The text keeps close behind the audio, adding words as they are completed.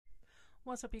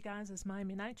What's up, you guys? It's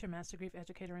Miami Knight, your Master Grief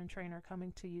Educator and Trainer,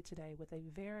 coming to you today with a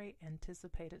very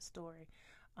anticipated story.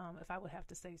 If I would have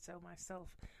to say so myself,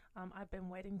 I've been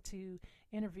waiting to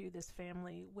interview this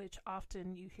family, which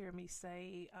often you hear me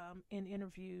say in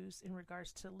interviews in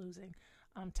regards to losing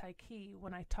Tyke.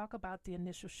 When I talk about the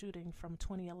initial shooting from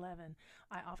 2011,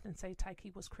 I often say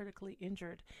Tyke was critically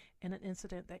injured in an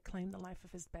incident that claimed the life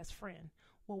of his best friend.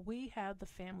 Well, we have the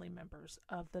family members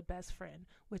of the best friend,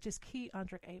 which is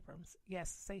Keandrick Abrams. Yes,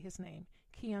 say his name,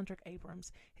 Keandrick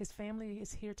Abrams. His family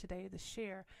is here today to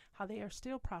share how they are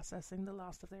still processing the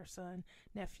loss of their son,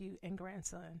 nephew, and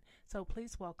grandson. So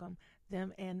please welcome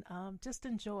them and just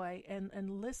enjoy and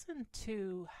listen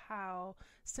to how,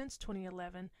 since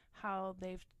 2011, how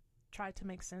they've tried to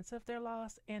make sense of their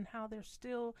loss and how they're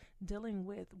still dealing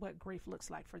with what grief looks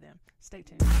like for them. Stay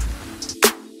tuned.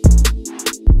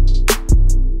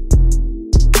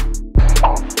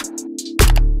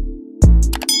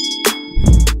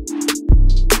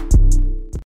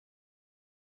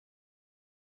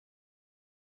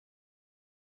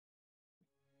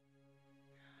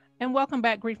 And welcome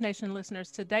back, Grief Nation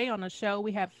listeners. Today on the show,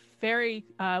 we have three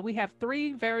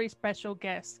very special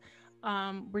guests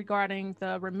regarding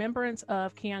the remembrance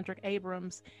of Keandrick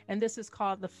Abrams, and this is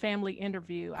called the Family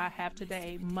Interview. I have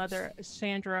today Mother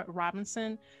Chandra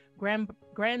Robinson,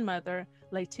 grandmother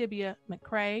Latibia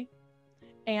McCray,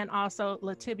 and also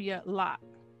Latibia Locke.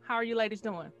 How are you ladies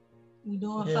doing? We're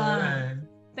doing fine.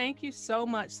 Thank you so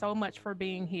much for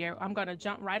being here. I'm going to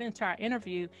jump right into our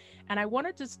interview. And I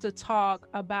wanted just to talk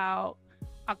about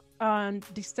on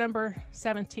December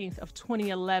 17th of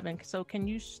 2011. So can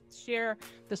you share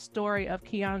the story of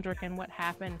Keandrick and what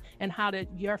happened and how did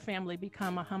your family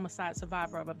become a homicide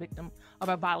survivor of a victim of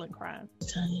a violent crime?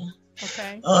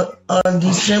 Okay. On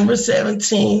December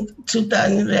 17th,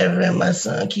 2011, my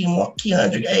son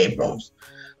Keandrick Abrams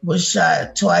was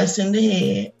shot twice in the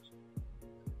head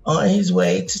on his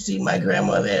way to see my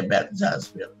grandmother at Baptist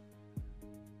Hospital.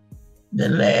 The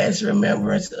last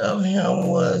remembrance of him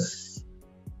was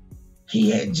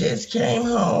he had just came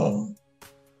home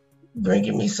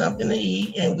bringing me something to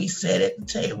eat, and we sat at the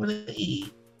table to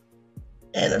eat.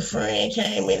 And a friend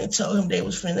came in and told him they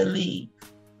was finna leave.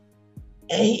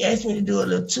 And he asked me to do a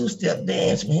little two-step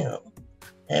dance with him.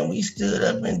 And we stood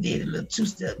up and did a little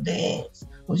two-step dance,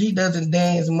 which he doesn't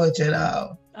dance much at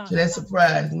all. So that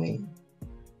surprised me.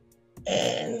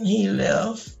 And he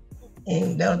left,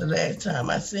 and that was the last time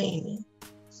I seen him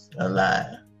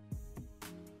alive.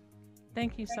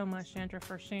 Thank you so much, Chandra,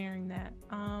 for sharing that.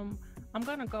 I'm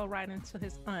going to go right into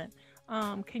his aunt.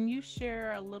 Can you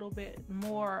share a little bit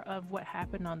more of what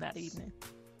happened on that evening?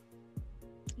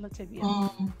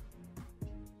 Latibia.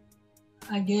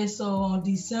 I guess so. On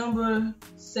December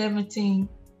 17th,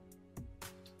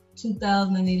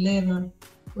 2011,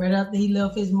 right after he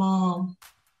left his mom,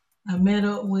 I met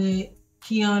up with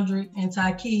Keandrick and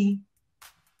Tyke,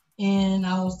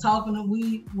 and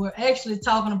we were actually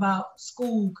talking about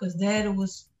school because Daddy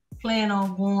was planning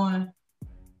on going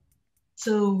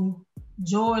to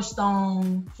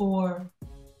Georgetown for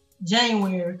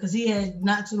January because he had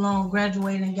not too long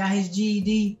graduated and got his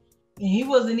GED, and he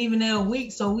wasn't even there a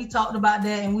week. So we talked about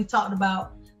that, and we talked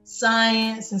about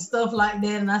science and stuff like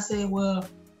that. And I said, well,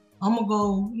 I'm gonna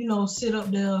go, sit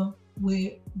up there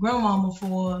with grandmama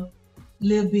for a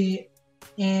little bit.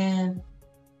 And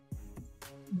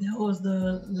that was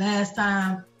the last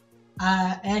time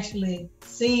I actually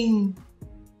seen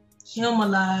him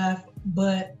alive.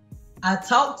 But I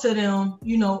talked to them,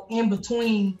 in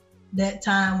between that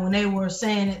time when they were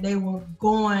saying that they were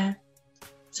going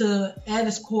to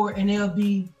Addis Court and they'll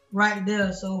be right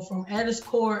there. So from Addis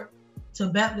Court to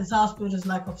Baptist Hospital is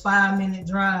like a 5-minute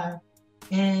drive.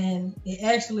 And it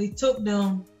actually took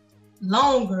them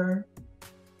longer.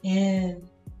 And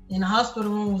in the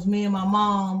hospital room was me and my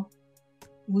mom.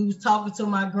 We was talking to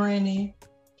my granny,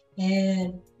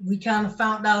 and we kind of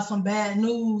found out some bad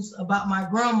news about my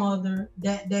grandmother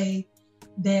that day,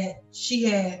 that she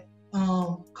had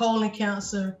colon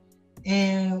cancer,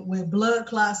 and with blood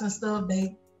clots and stuff,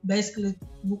 they basically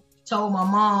told my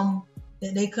mom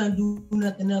that they couldn't do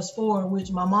nothing else for her,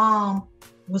 which my mom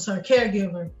was her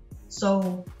caregiver.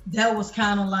 So that was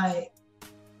kind of like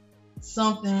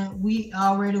something we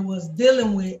already was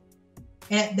dealing with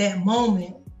at that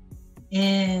moment.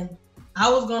 And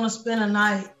I was going to spend a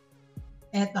night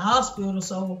at the hospital.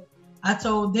 So I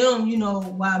told them,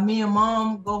 while me and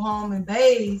mom go home and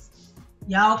bathe,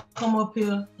 y'all come up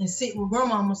here and sit with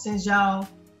grandmama since y'all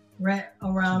right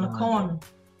around the corner.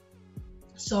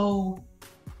 So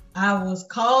I was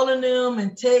calling them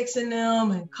and texting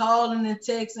them and calling and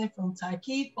texting from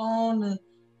Tyke phone to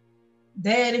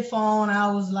daddy phone,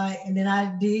 I was like, and then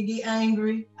I did get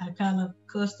angry. I kind of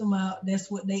cussed them out.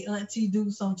 That's what they auntie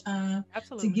do sometimes.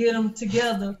 Absolutely. To get them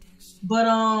together. But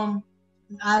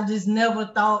I just never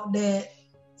thought that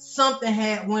something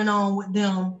had went on with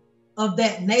them of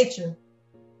that nature.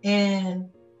 And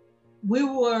we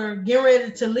were getting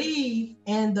ready to leave,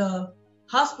 and the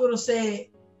hospital said,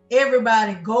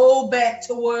 everybody go back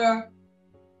to what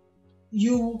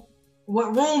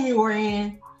room you were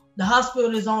in. The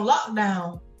hospital is on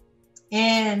lockdown.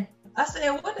 And I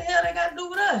said, what the hell they got to do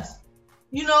with us?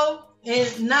 You know,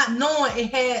 and not knowing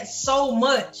it had so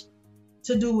much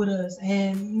to do with us.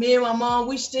 And me and my mom,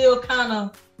 we still kind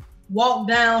of walked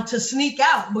down to sneak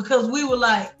out because we were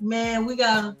like, man, we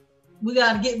gotta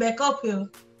get back up here.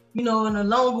 You know, and the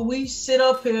longer we sit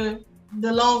up here,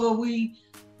 the longer we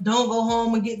don't go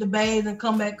home and get the bathe and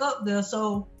come back up there.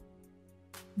 So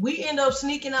we end up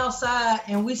sneaking outside,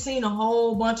 and we seen a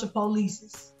whole bunch of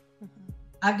police.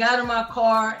 I got in my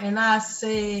car and I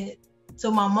said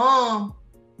to my mom,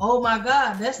 oh my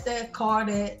God, that's that car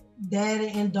that Daddy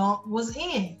and Donk was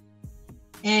in.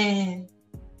 And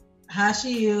how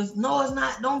she is, no, it's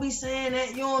not. Don't be saying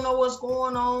that. You don't know what's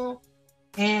going on.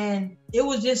 And it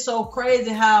was just so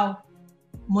crazy how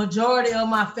majority of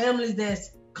my families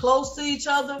that's close to each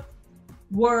other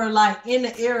were like in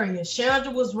the area.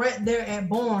 Chandra was right there at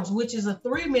Barnes, which is a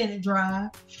 3-minute drive.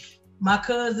 My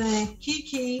cousin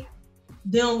Kiki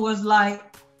then was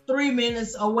like 3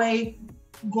 minutes away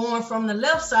going from the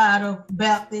left side of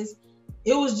Baptist.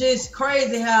 It was just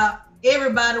crazy how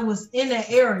everybody was in that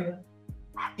area.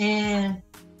 And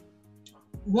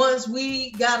once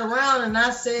we got around and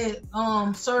I said,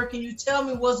 sir, can you tell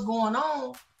me what's going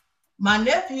on? My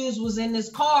nephews was in this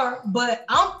car, but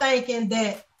I'm thinking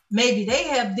that maybe they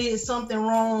have did something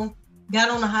wrong,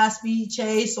 got on a high-speed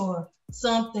chase or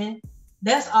something.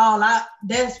 That's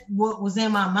what was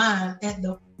in my mind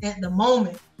at the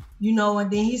moment, you know.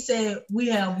 And then he said, we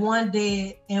have one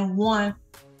dead and one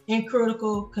in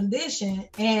critical condition.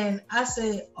 And I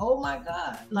said, oh my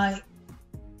God, like,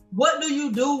 what do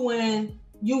you do when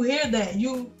you hear that?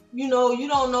 You know, you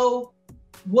don't know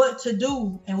what to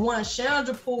do. And once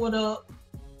Chandra pulled up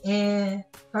and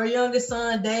her youngest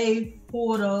son, Dave,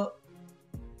 pulled up,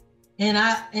 and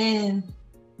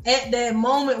at that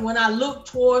moment when I looked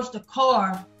towards the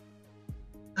car,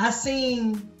 I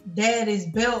seen Daddy's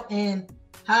belt, and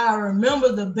how I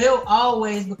remember the belt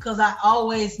always, because I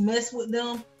always mess with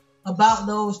them about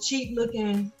those cheap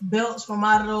looking belts from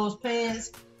out of those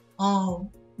pants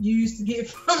you used to get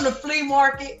from the flea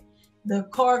market, the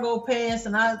cargo pants.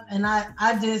 And I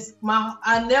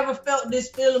never felt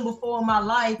this feeling before in my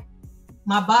life.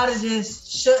 My body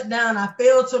just shut down. I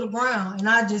fell to the ground and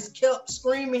I just kept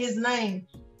screaming his name.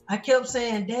 I kept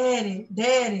saying, Daddy,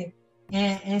 Daddy.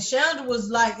 And Chandra was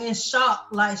like in shock.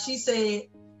 Like she said,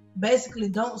 basically,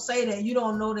 don't say that. You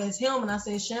don't know that's him. And I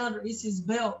said, Chandra, it's his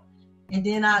belt. And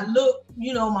then I looked,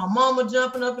 you know, my mama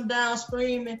jumping up and down,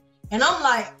 screaming. And I'm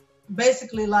like,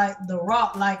 basically like The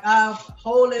Rock, like I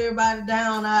hold everybody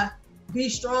down. I be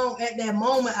strong. At that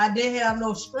moment, I didn't have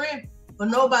no strength for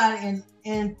nobody.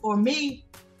 And for me,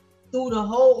 through the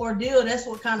whole ordeal, that's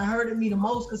what kind of hurted me the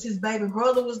most, because his baby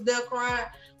brother was there crying.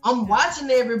 I'm watching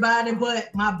everybody, but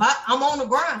I'm on the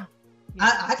ground.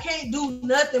 I can't do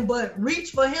nothing but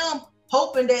reach for him,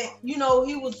 hoping that, you know,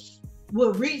 he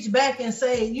would reach back and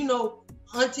say, you know,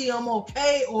 Auntie, I'm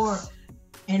okay.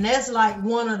 And that's like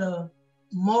one of the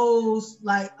most,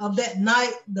 like, of that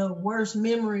night, the worst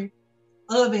memory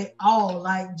of it all.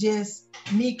 Like just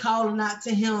me calling out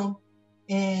to him,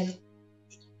 and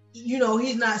you know,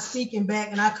 he's not speaking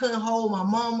back, and I couldn't hold my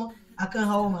mama, I couldn't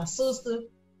hold my sister,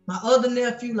 my other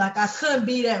nephew. Like I couldn't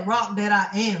be that rock that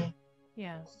I am.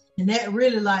 Yeah. And that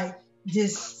really, like,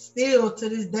 just still to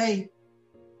this day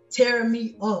tearing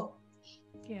me up.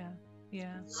 Yeah.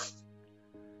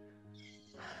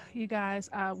 You guys,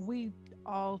 we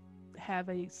all have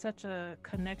such a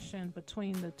connection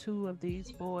between the two of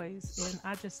these boys, and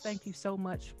I just thank you so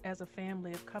much as a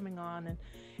family of coming on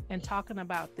and talking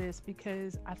about this,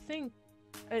 because I think,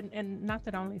 and not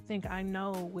that I only think, I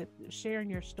know with sharing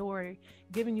your story,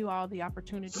 giving you all the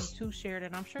opportunity to share it,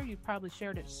 and I'm sure you've probably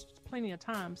shared it plenty of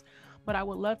times, but I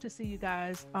would love to see you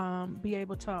guys be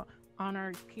able to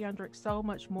honor Keandrick so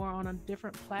much more on a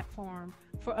different platform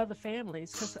for other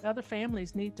families, because other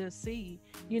families need to see,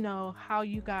 you know, how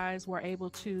you guys were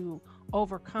able to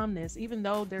overcome this, even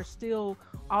though there's still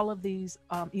all of these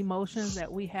emotions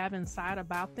that we have inside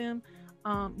about them.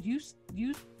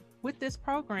 You with this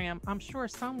program, I'm sure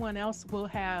someone else will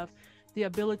have the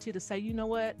ability to say, you know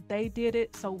what, they did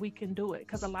it, so we can do it.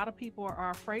 Because a lot of people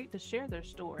are afraid to share their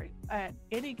story at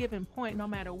any given point, no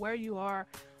matter where you are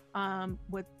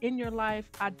within your life,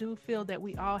 I do feel that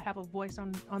we all have a voice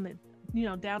on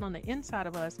the, down on the inside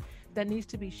of us that needs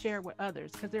to be shared with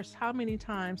others. Because there's, how many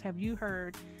times have you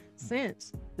heard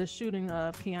since the shooting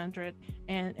of Keandrick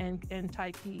and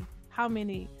Tyke, how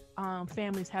many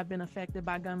families have been affected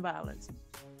by gun violence?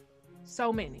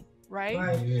 So many, right?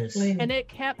 Right. Yes. And it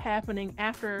kept happening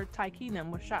after Tyke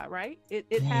was shot, right?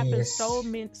 It happened Yes.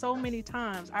 so many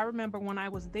times. I remember when I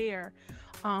was there,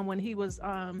 when he was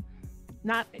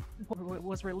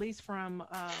was released from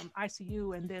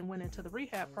ICU and then went into the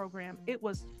rehab program. It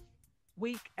was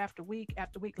week after week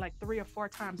after week, like 3 or 4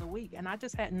 times a week, and I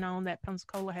just hadn't known that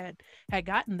Pensacola had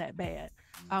gotten that bad,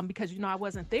 because I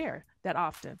wasn't there that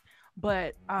often.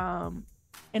 But and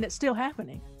it's still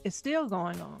happening. It's still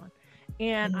going on.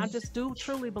 And I just do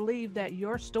truly believe that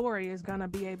your story is going to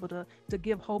be able to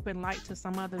give hope and light to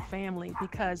some other family,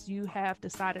 because you have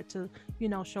decided to,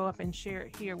 show up and share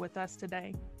it here with us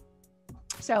today.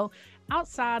 So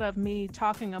outside of me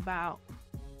talking about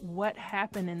what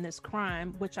happened in this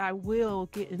crime, which I will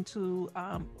get into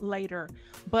later,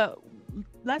 but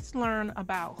let's learn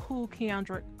about who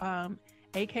Keandrick,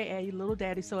 aka Little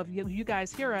Daddy. So if you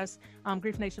guys hear us,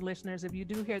 Grief Nation listeners, if you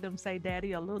do hear them say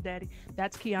Daddy or Little Daddy,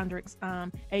 that's Keandrick's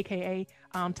aka.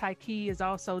 Tyke is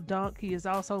also Dunk. He is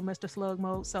also Mr. Slug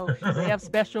Mode. So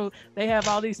they have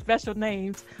all these special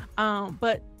names.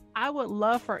 But I would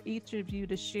love for each of you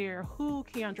to share who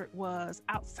Keandrick was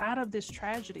outside of this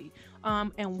tragedy,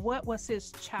 and what was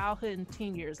his childhood and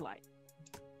teen years like.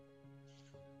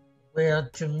 Well,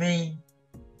 to me,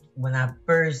 when I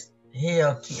first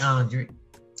held Keandrick,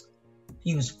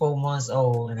 he was 4 months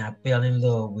old, and I fell in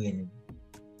love with him.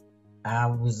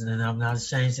 And I'm not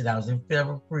ashamed to say that I was in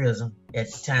federal prison at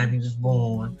the time he was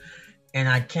born, and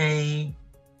I came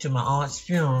to my aunt's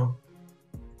funeral,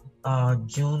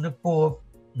 June the 4th,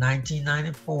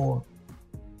 1994,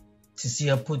 to see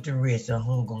her put to rest, her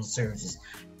homegoing services.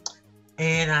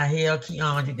 And I held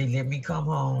Keandrick. They let me come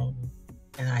home,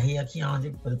 and I held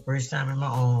Keandrick for the first time in my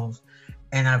arms.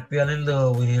 And I fell in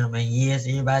love with him. And yes,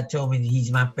 everybody told me that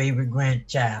he's my favorite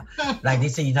grandchild. Like they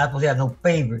say, you're not supposed to have no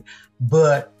favorite,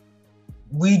 but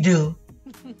we do.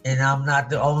 And I'm not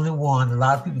the only one. A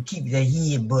lot of people keep their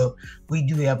head, but we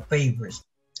do have favorites.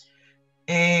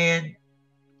 And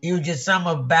it was just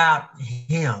something about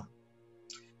him.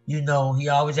 He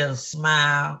always had a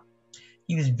smile.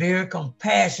 He was very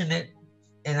compassionate.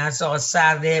 And I saw a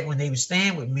side of that when they were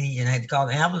staying with me, and I had to call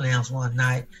the ambulance one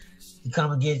night to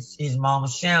come and get his mama,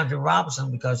 Chandra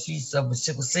Robinson, because she suffered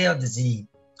sickle cell disease.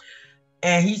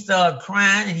 And he started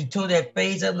crying, and he tore that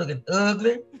face up looking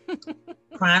ugly,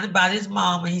 crying about his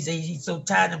mama. He said he's so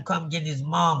tired of him coming getting his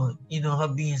mama, her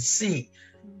being sick.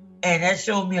 And that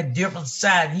showed me a different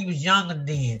side. He was younger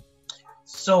then.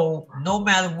 So no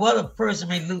matter what a person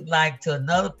may look like to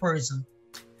another person,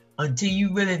 until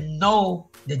you really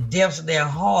know the depths of their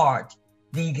heart,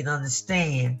 then you can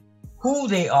understand who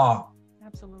they are.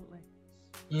 Absolutely.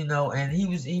 And he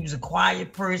was a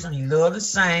quiet person. He loved to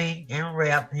sing and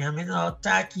rap, him and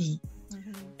Tyke.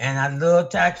 Mm-hmm. And I love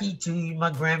Tyke too. He's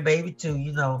my grandbaby too,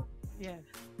 Yeah.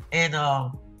 And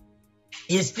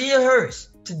it still hurts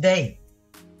today.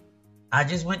 I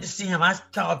just went to see him. I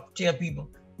tell people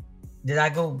that I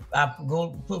go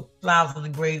put flowers on the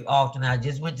grave often. I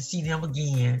just went to see them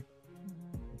again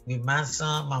with my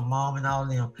son, my mom, and all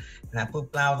them. And I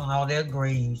put flowers on all their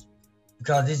graves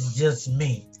because it's just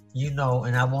me,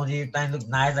 and I want everything to look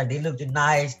nice. Like they looked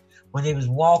nice when they was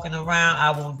walking around.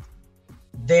 I want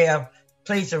their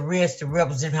place of rest to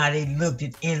represent how they looked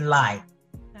it in life.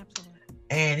 Absolutely.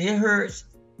 And it hurts,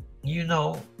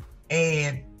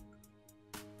 and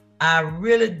I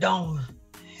really don't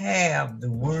have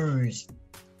the words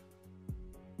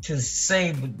to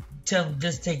say, but tell them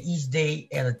just take each day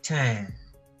at a time.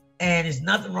 And there's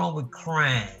nothing wrong with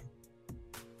crying.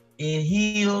 It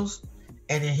heals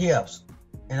and it helps.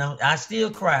 And I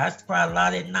still cry. I cry a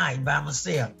lot at night by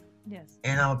myself. Yes.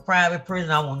 And I'm a private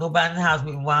person. I don't want nobody in the house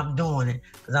with me while I'm doing it,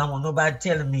 because I don't want nobody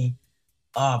telling me,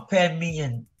 patting me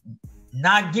and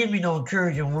not giving me no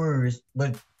encouraging words,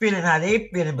 but feeling how they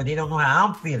feeling, but they don't know how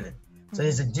I'm feeling. So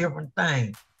it's a different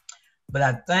thing. But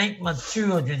I thank my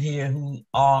children here who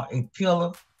are a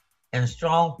pillar and a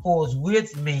strong force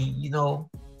with me,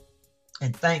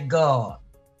 and thank God,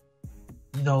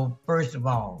 first of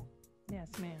all. Yes,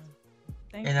 ma'am.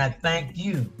 I thank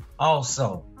you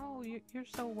also. Oh, you're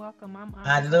so welcome.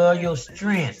 I love your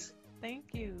strength.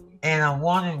 Thank you. And I'm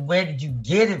wondering, where did you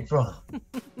get it from?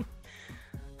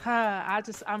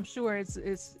 I'm sure it's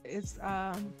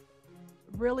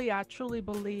really, I truly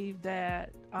believe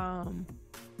that out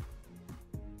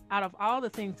of all the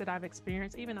things that I've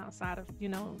experienced, even outside of,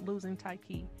 losing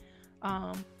Tyke,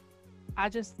 I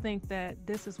just think that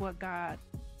this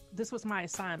was my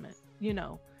assignment,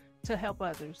 to help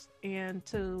others and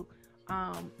to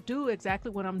do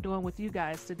exactly what I'm doing with you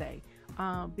guys today.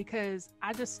 Because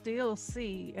I just still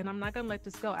see, and I'm not going to let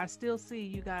this go, I still see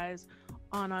you guys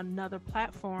on another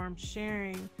platform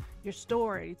sharing your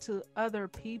story to other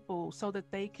people so that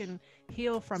they can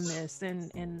heal from this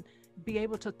and be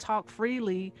able to talk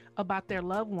freely about their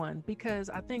loved one. Because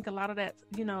I think a lot of that,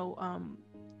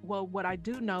 well, what I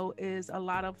do know is a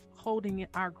lot of holding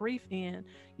our grief in,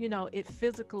 it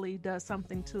physically does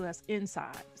something to us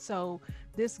inside. So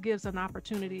this gives an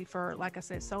opportunity for, like I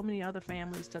said, so many other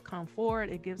families to come forward.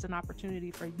 It gives an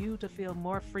opportunity for you to feel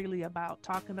more freely about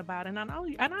talking about it. And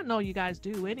I know you guys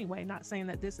do anyway, not saying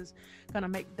that this is going to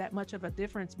make that much of a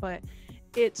difference, but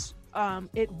it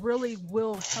really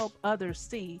will help others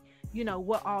see,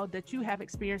 what all that you have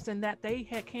experienced, and that they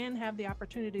can have the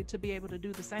opportunity to be able to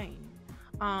do the same.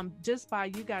 Just by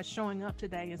you guys showing up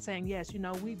today and saying, yes,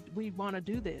 we want to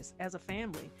do this as a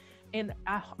family. And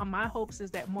my hopes is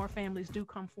that more families do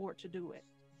come forward to do it.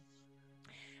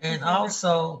 And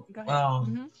also,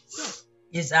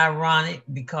 it's ironic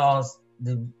because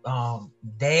the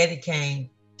daddy came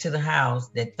to the house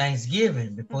that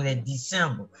Thanksgiving before that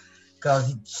December,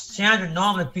 because Chandra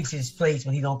normally picks his place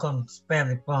when he don't come to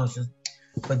family functions.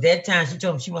 But that time she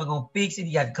told him she wasn't gonna fix it.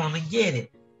 He got to come and get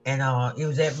it. And it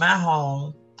was at my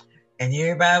home, and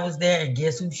everybody was there. And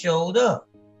guess who showed up?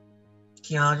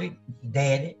 Keandre,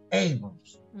 Daddy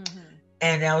Abrams. Mm-hmm.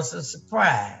 And that was a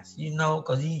surprise,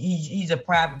 because he's a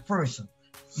private person.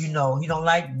 He don't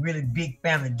like really big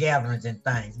family gatherings and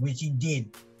things, which he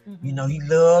did. Mm-hmm. He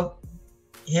loved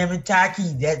him and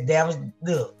Taki. That was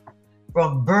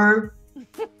from birth.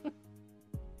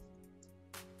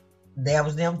 That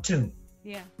was them too.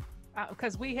 Yeah,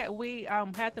 because we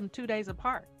had them 2 days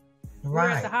apart. Right. We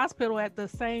were at the hospital at the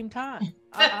same time.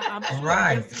 I'm sure,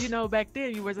 right. Back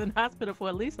then you was in the hospital for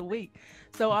at least a week.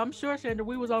 So I'm sure, Chandra,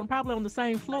 we was probably on the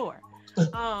same floor.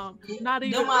 Not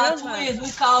even our twins. We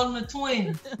call them the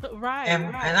twins. Right,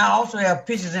 and I also have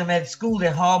pictures of them at school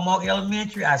at Hallmark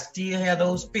Elementary. I still have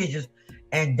those pictures.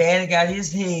 And Daddy got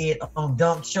his head on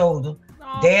Dunk's shoulder.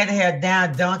 Oh. Daddy had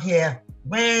down Dunk hair.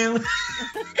 Wham.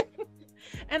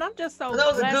 And I'm just so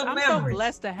blessed. I'm so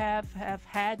blessed to have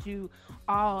had you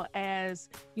all as,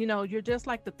 you're just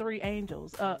like the three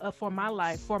angels for my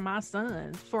life, for my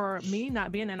sons, for me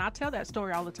not being, and I tell that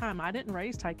story all the time. I didn't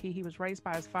raise Tyke. He was raised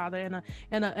by his father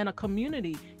in a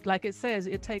community. Like it says,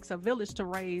 it takes a village to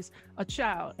raise a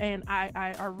child. And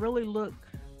I really look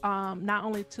not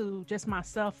only to just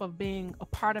myself of being a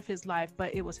part of his life,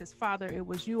 but it was his father, it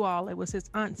was you all, it was his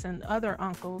aunts and other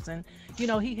uncles. And,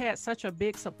 he had such a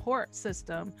big support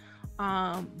system.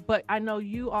 But I know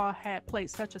you all had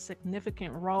played such a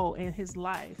significant role in his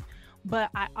life. But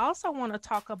I also want to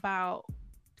talk about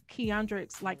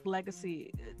Keandre's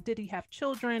legacy. Did he have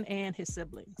children and his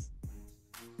siblings?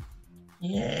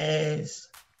 Yes,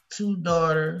 2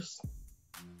 daughters,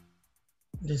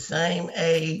 the same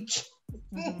age.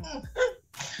 Mm-hmm.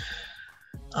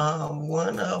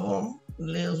 One of them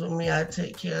lives with me. I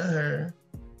take care of her.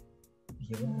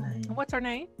 What's her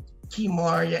name?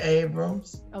 Kimaria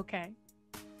Abrams. Okay.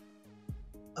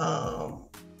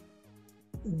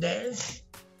 That's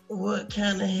what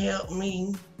kind of helped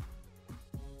me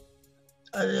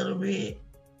a little bit,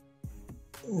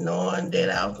 knowing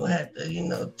that I was gonna have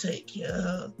to, take care of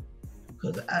her,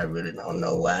 because I really don't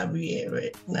know where I be at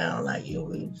right now. It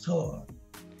was hard.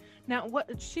 Now,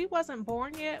 she wasn't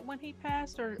born yet when he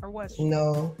passed, or was she?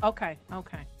 No. Okay.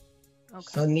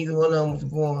 So neither one of them was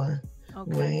born.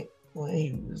 Okay. When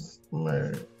he was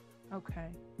murdered. Okay.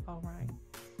 All right.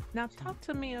 Now talk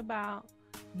to me about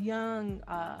young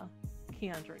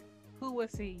Keandre. Who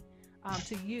was he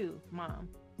to you, Mom?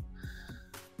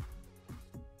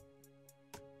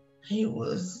 He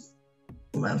was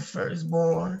my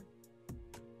firstborn.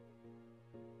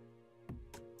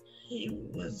 He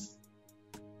was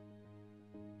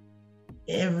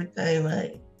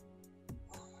everything.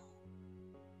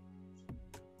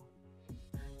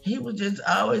 He was just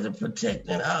always a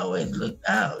protector and always looked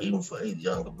out, even for his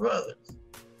younger brothers.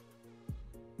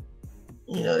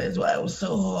 That's why it was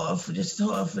so hard for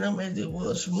them as it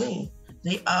was for me.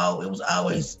 It was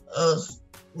always us,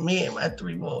 me and my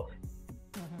 3 boys.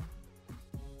 Mm-hmm.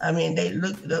 I mean, they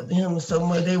looked up to him so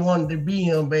much they wanted to be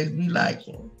him, basically like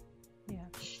him. Yeah.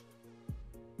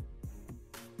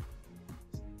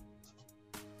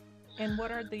 And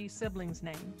what are the siblings'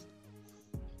 names?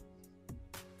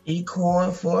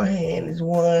 Ecorn Forehand is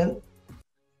one.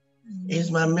 Is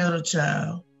my middle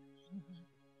child.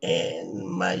 And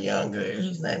my younger,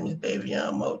 his name is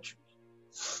Davion Moultrie.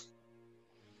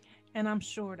 And I'm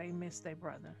sure they miss their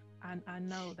brother. I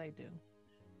know they do.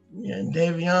 Yeah, and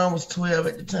Davion was 12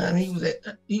 at the time. He was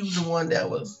the one that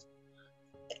was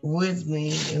with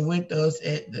me and with us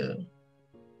at the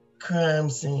crime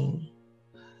scene.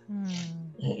 And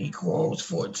Equan was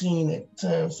 14 at the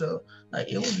time, so like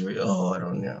it was real hard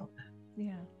on them.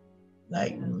 Yeah.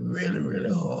 Like really,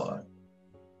 really hard.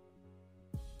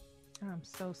 I'm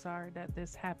so sorry that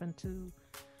this happened to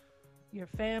your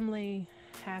family,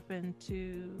 happened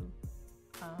to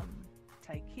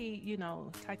Tyke. You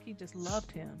know, Tyke just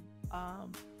loved him.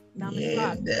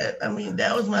 Yeah,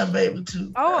 that was my baby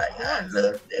too. Oh, I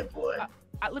loved that boy.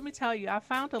 Let me tell you, I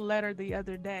found a letter the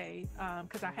other day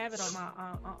because I have it on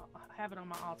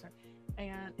my altar,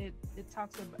 and it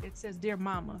talks about, it says, "Dear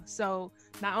Mama." So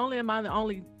not only am I the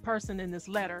only person in this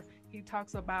letter, he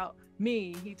talks about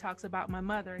me, he talks about my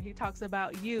mother, he talks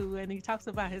about you, and he talks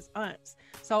about his aunts.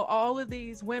 So all of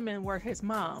these women were his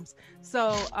moms.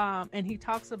 So and he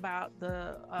talks about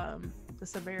the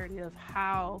severity of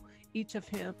how each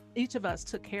of us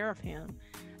took care of him.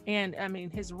 And I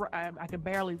mean, I can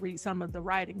barely read some of the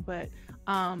writing, but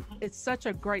it's such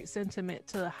a great sentiment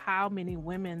to how many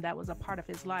women that was a part of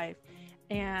his life.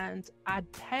 And I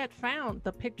had found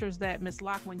the pictures that Miss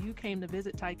Locke, when you came to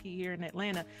visit Tyke here in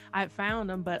Atlanta, I found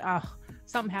them, but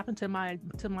something happened to my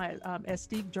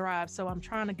SD drive, so I'm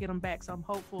trying to get them back. So I'm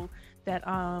hopeful that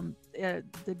I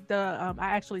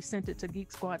actually sent it to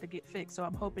Geek Squad to get fixed. So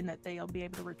I'm hoping that they'll be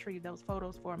able to retrieve those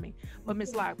photos for me. But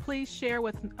Miss Locke, please share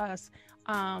with us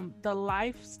the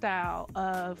lifestyle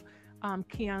of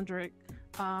Keandrick,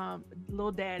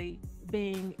 Lil Daddy,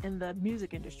 being in the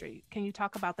music industry. Can you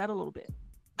talk about that a little bit?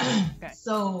 Okay.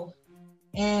 So,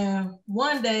 and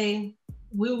one day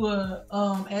we were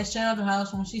at Chandra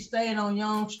house when she stayed on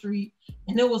Young Street,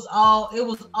 and it was all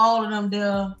of them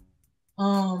there.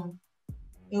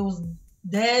 It was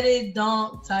Daddy,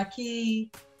 Dunk,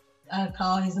 Tyke. I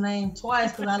call his name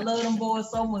twice because I love them boys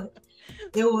so much.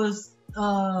 It was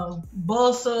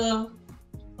Bussa,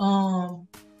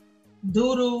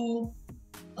 Doodoo,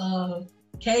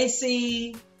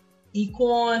 Casey,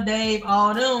 Equan, Dave,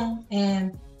 all them,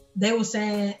 and they were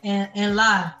saying, and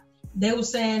Lie, they were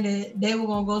saying that they were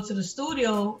gonna go to the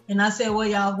studio, and I said, well,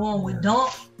 y'all going with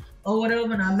Dunk or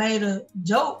whatever, and I made a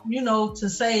joke, to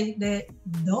say that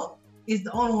Dunk is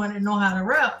the only one that know how to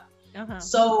rap.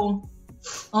 So,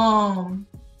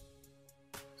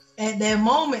 at that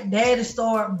moment, Daddy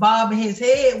started bobbing his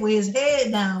head with his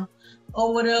head down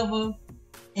or whatever,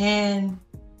 and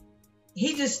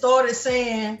he just started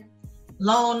saying,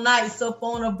 long nights up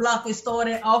on the block, it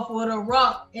started off with a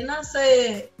rock. And I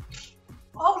said,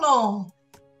 hold on,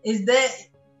 is that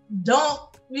Dunk?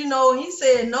 He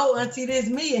said, no, auntie, this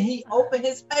me. And he opened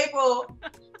his paper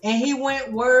and he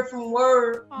went word from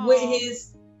word with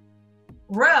his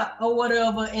rap or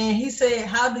whatever. And he said,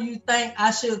 how do you think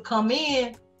I should come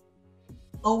in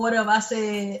or whatever? I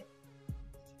said,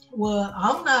 well,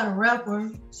 I'm not a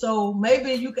rapper, so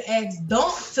maybe you could ask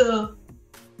Dunk to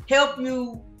help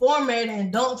you format it.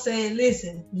 And Dunk said,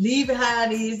 listen, leave it how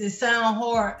it is. It sound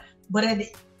hard. But at the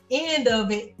end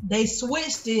of it, they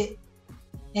switched it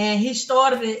and he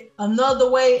started it another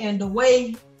way. And the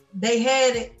way they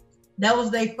had it, that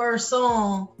was their first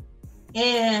song.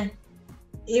 And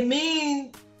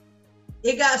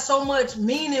it got so much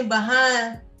meaning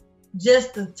behind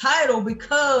just the title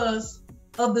because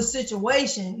of the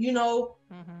situation,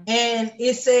 and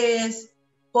it says,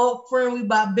 fuck friend, we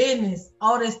about business.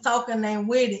 All this talking ain't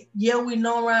with it. Yeah, we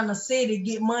know around the city,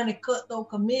 get money cut though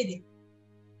committed.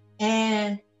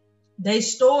 And they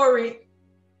story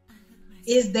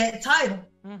is that title.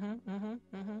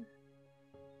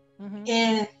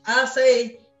 And I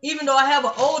say, even though I have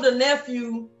an older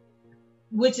nephew,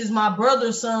 which is my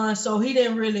brother's son, so he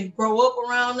didn't really grow up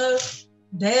around us,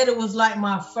 Daddy was like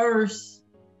my first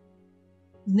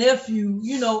nephew,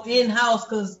 in-house,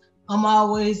 because I'm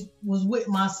always was with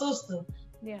my sister.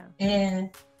 Yeah.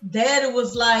 And Daddy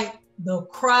was like the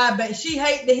crybaby. She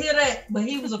hate to hear that, but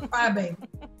he was a crybaby.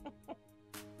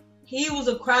 He was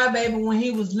a crybaby when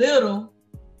he was little,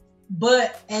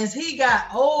 but as he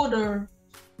got older,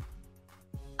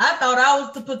 I thought I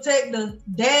was the protector.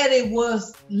 Daddy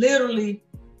was literally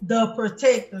the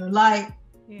protector. Like,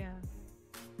 yeah,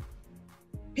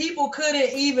 people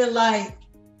couldn't even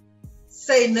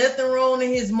say nothing wrong to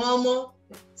his mama,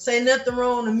 say nothing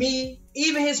wrong to me,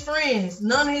 even his friends.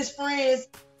 None of his friends,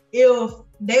 if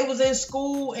they was in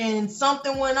school and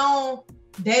something went on,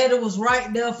 Daddy was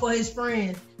right there for his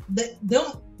friends.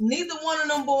 Neither one of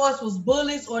them boys was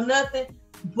bullies or nothing,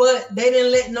 but they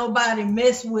didn't let nobody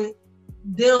mess with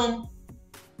them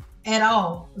at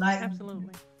all. Absolutely.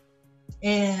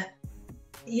 And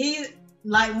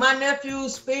like my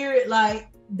nephew's spirit, like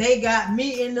they got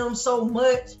me in them so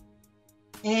much,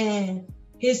 and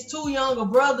his two younger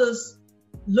brothers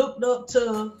looked up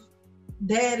to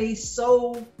Daddy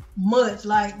so much.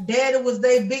 Like Daddy was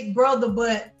their big brother,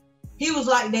 but he was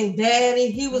like their daddy.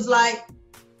 He was like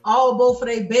both of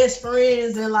their best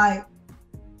friends, and like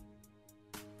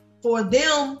for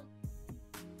them,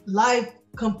 life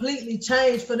completely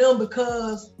changed for them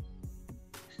because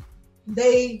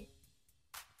they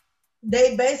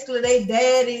basically, they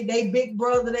daddy, they big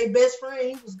brother, they best friend,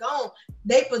 he was gone.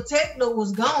 They protector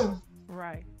was gone.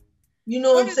 Right. You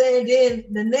know what I'm saying? Then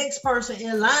the next person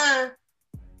in line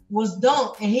was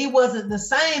dumped, and he wasn't the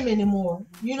same anymore.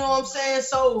 You know what I'm saying?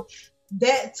 So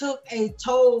that took a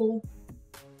toll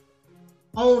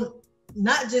on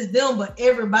not just them, but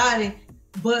everybody.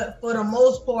 But for the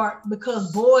most part,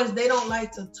 because boys, they don't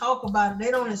like to talk about it.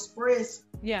 They don't express.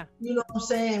 Yeah. You know what I'm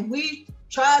saying? We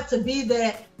try to be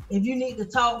that. If you need to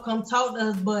talk, come talk to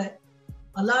us. But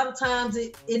a lot of times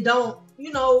it don't,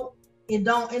 you know, it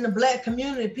don't. In the Black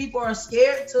community, people are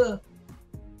scared to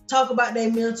talk about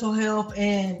their mental health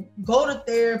and go to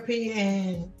therapy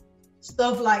and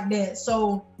stuff like that.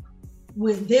 So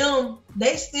with them,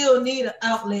 they still need an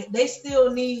outlet. They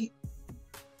still need,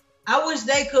 I wish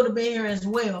they could have been here as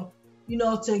well, you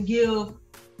know, to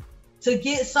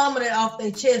get some of that off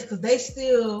their chest, because they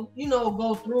still, you know,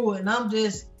 go through it. And I'm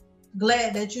just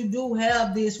glad that you do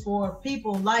have this for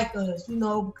people like us, you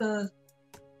know, because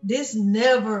this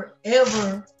never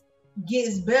ever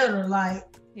gets better. Like,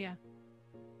 yeah,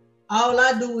 all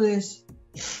I do is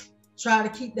try to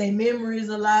keep their memories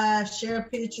alive, share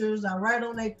pictures, I write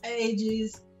on their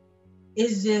pages.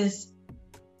 It's just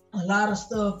a lot of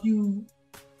stuff you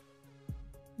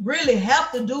really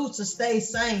have to do to stay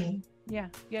sane. Yeah.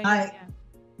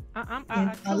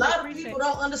 A lot of people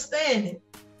don't understand it.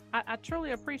 I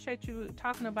truly appreciate you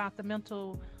talking about the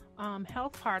mental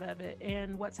health part of it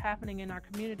and what's happening in our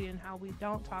community and how we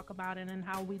don't talk about it and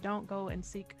how we don't go and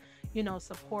seek, you know,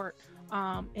 support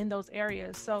in those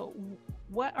areas. So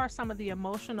what are some of the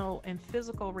emotional and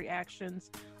physical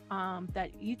reactions that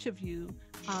each of you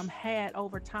had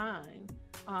over time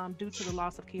due to the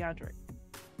loss of Keandrick?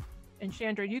 And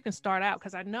Chandra, you can start out,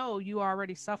 because I know you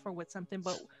already suffer with something,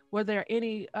 but were there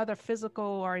any other physical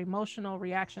or emotional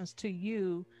reactions to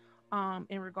you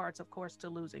in regards, of course, to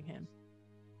losing him?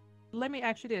 Let me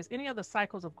ask you this. Any other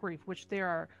cycles of grief, which there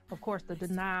are, of course, the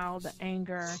denial, the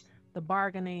anger, the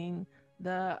bargaining,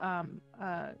 the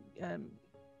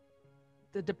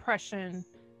depression,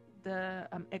 the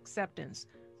acceptance.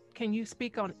 Can you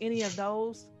speak on any of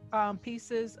those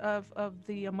pieces of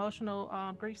the emotional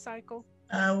grief cycle?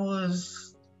 I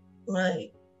was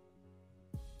like,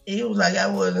 it was like I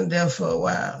wasn't there for a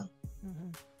while. Mm-hmm.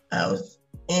 I was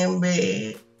in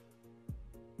bed.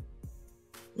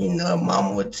 You know,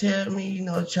 Mama would tell me, you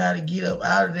know, try to get up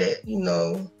out of that, you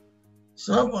know,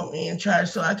 slump on me and try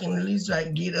so I can at least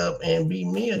like get up and be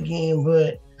me again.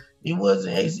 But it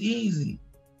wasn't as easy.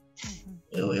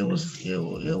 Mm-hmm.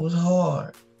 It was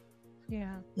hard.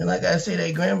 Yeah. And like I said,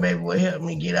 that grandbaby would help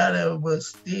me get out of it, but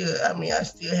still, I mean, I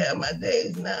still have my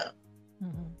days now.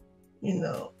 Mm-hmm. You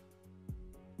know,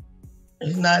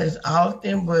 it's not as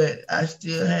often, but I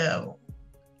still have them.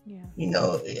 Yeah. You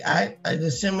know, I the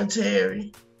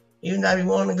cemetery, even though I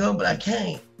want to go, but I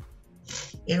can't.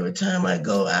 Every time I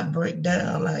go, I break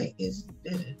down. Like it's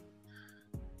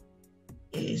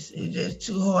just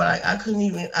too hard. Like I couldn't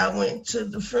even. I went to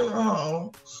the funeral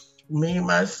home. Me and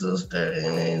my sister,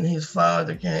 and then his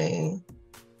father came,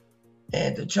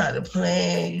 and to try to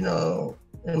plan, you know,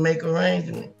 and make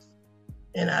arrangements.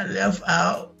 And I left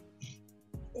out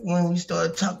when we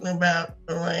started talking about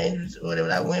arrangements or whatever.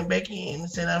 I went back in and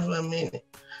sat down for a minute.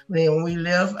 Then when we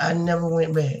left, I never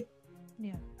went back.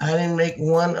 Yeah. I didn't make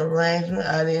one arrangement.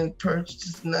 I didn't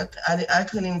purchase nothing. I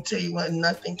couldn't even tell you what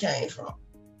nothing came from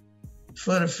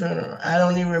for the funeral. I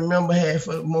don't even remember half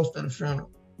of most of the funeral.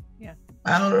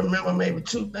 I don't remember maybe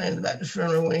two things about the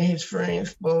funeral: when his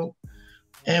friends spoke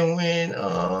and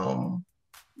when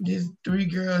these three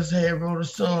girls had wrote a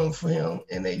song for him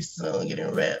and they sung it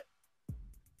in rap.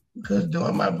 Because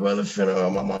during my brother's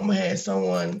funeral, my mama had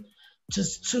someone,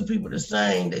 just two people to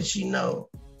sing that she know.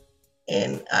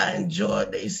 And I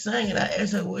enjoyed they singing. I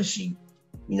asked her what she,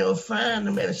 you know, find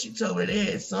them, and she told me they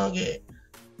had sung it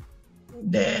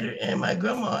Dad and my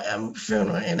grandma at my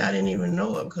funeral, and I didn't even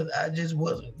know it because I just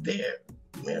wasn't there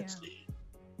mentally.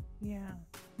 Yeah.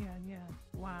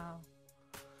 Wow.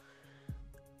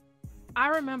 I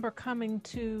remember coming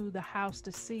to the house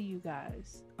to see you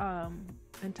guys.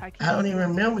 And Tyke. I don't even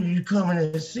remember you coming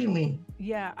to see me.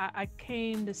 Yeah, I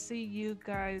came to see you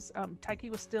guys. Tyke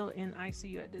was still in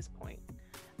ICU at this point.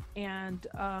 and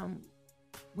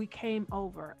we came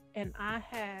over, and I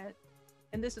had,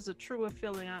 and this is a truer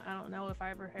feeling. I don't know if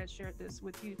I ever had shared this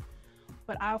with you,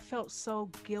 but I felt so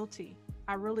guilty.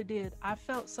 I really did. I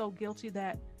felt so guilty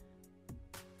that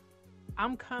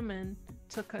I'm coming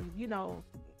to,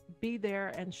 be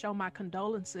there and show my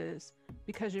condolences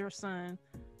because your son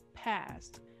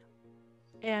passed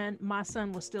and my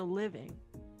son was still living.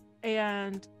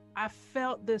 And I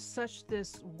felt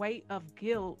this weight of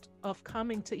guilt of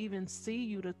coming to even see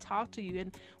you, to talk to you.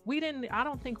 And I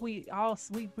don't think we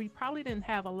probably didn't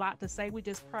have a lot to say. We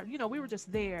just, we were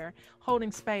just there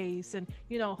holding space and,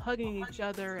 hugging each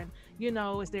other. And,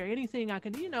 is there anything I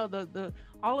can,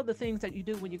 all of the things that you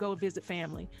do when you go visit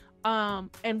family.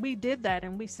 And we did that,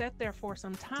 and we sat there for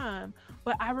some time,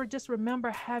 but I just remember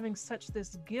having such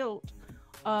this guilt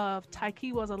of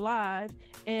Tyke was alive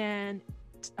and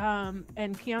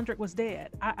Keandrick was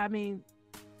dead. I mean,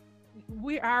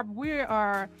 we are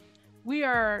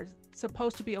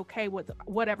supposed to be okay with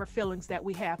whatever feelings that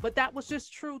we have, but that was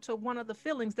just true to one of the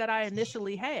feelings that I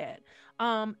initially had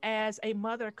as a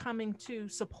mother coming to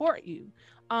support you,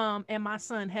 and my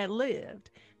son had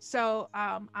lived. So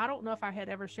I don't know if I had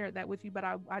ever shared that with you, but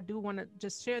I do want to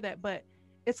just share that. But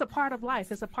it's a part of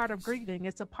life. It's a part of grieving.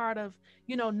 It's a part of,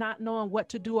 not knowing what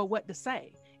to do or what to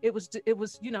say. It was,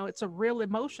 it's a real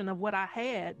emotion of what I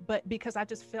had, but because I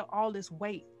just felt all this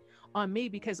weight on me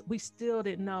because we still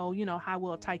didn't know, how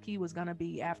well Tyke was going to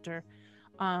be after,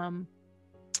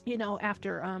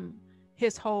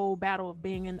 his whole battle of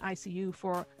being in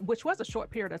ICU which was a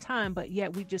short period of time, but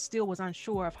yet we just still was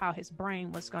unsure of how his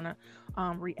brain was going to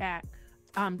react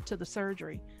to the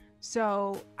surgery.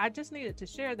 So I just needed to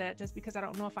share that just because I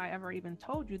don't know if I ever even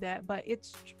told you that, but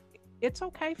it's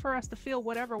okay for us to feel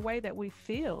whatever way that we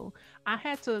feel. I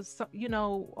had to,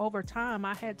 over time,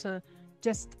 I had to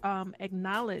just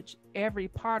acknowledge every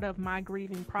part of my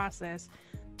grieving process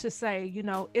to say,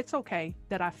 it's okay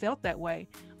that I felt that way.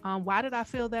 Why did I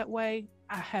feel that way?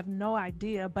 I have no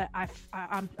idea, but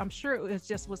I'm sure it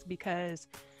was because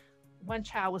one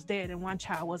child was dead and one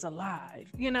child was alive,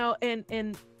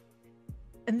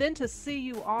 and then to see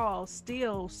you all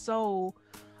still so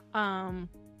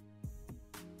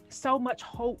much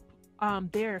hope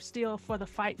there still for the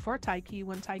fight for Tyke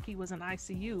when Tyke was in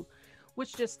ICU,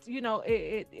 which just, you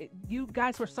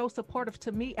guys were so supportive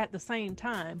to me at the same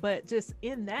time, but just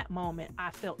in that moment, I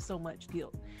felt so much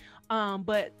guilt.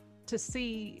 But to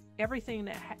see everything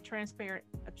that transpired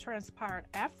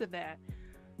after that,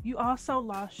 you also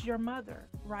lost your mother,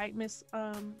 right, Miss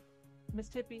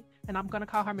Tippy? And I'm going to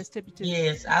call her Miss Tippy too.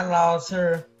 Yes, I lost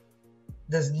her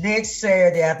the next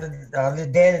Saturday after the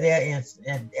day of that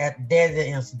incident. At the day of the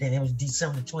incident, it was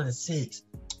December 26th.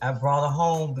 I brought her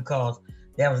home because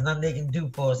there was nothing they can do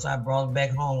for us. So I brought her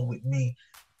back home with me,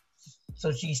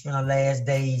 so she spent her last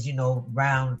days,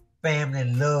 around family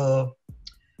and love.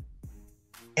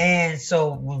 And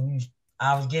so when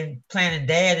I was planning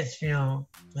Daddy's funeral,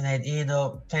 and I ended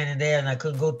up planning that, and I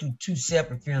couldn't go through two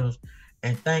separate funerals.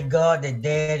 And thank God that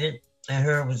Daddy and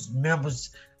her was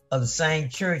members of the same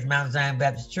church, Mount Zion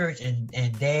Baptist Church, and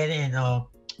Daddy and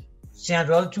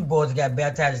Sandra, other two boys got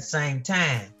baptized at the same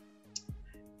time.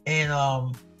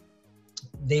 And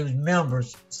they was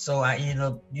members, so I ended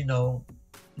up,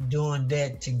 doing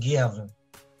that together.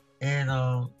 And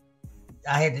I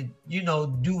had to,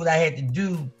 do what I had to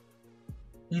do,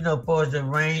 for the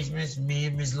arrangements, me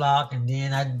and Ms. Locke, and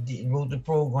then I wrote the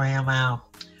program out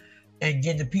and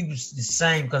getting the people the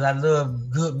same, because I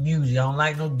love good music. I don't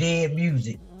like no dead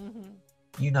music,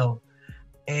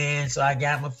 And so I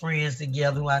got my friends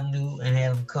together who I knew and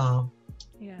had them come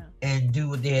and do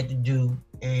what they had to do.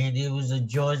 And it was a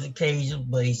joyous occasion,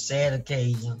 but a sad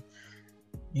occasion,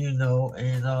 and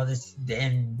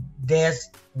that's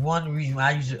one reason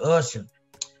I used to usher.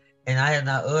 And I have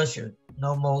not ushered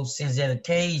no more since that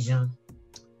occasion,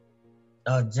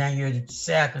 January the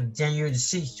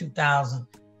 6th,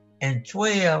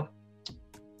 2012,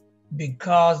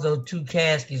 because those two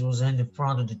caskets was in the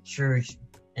front of the church,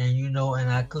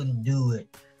 and I couldn't do it.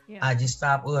 I just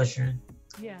stopped ushering.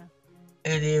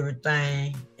 And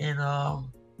everything. And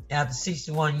after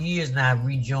 61 years now, I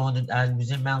rejoined. I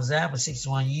was in Mount Zion for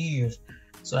 61 years.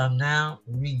 So I'm now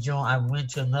rejoined. I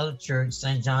went to another church,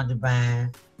 St. John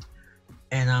Divine,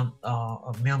 and I'm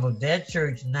a member of that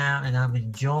church now, and I'm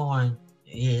enjoying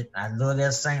it. I love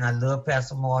that saint. I love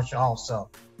Pastor Marshall also.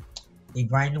 He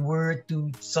bring the word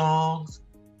through songs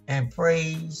and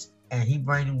praise, and he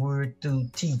bring the word through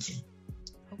teaching.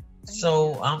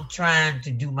 So I'm trying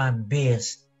to do my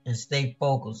best and stay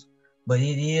focused, but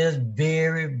it is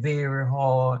very, very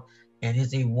hard, and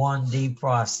it's a one-day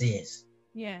process.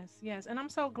 Yes, yes. And I'm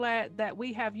so glad that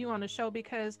we have you on the show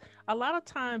because a lot of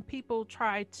time people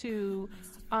try to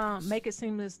make it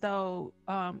seem as though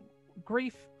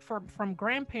grief from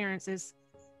grandparents is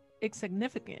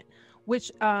insignificant,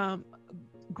 which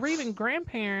grieving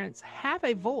grandparents have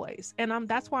a voice. And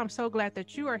that's why I'm so glad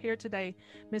that you are here today,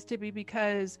 Miss Tippy,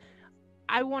 because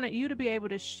I wanted you to be able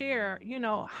to share,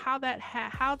 how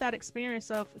that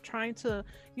experience of trying to,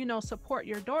 support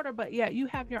your daughter, but yet you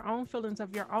have your own feelings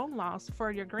of your own loss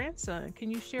for your grandson.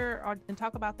 Can you share and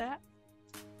talk about that?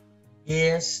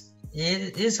 Yes,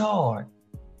 it's hard.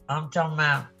 I'm talking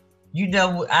about,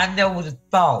 I never would have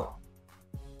thought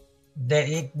that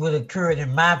it would occur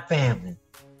in my family.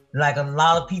 Like a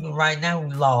lot of people right now who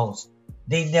lost,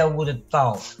 they never would have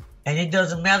thought. And it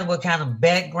doesn't matter what kind of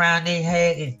background they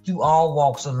had, it's through all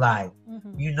walks of life.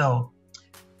 Mm-hmm.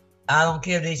 I don't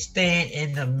care if they stay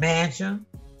in the mansion,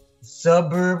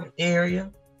 suburb area,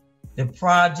 the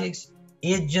projects,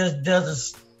 it just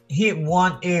doesn't hit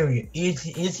one area. It's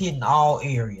hitting all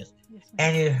areas. Yes,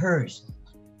 and it hurts.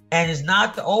 And it's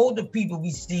not the older people we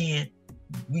seeing,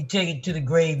 we take it to the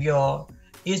graveyard.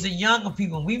 It's the younger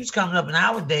people. When we was coming up in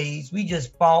our days, we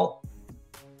just fought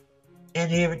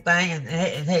and everything, and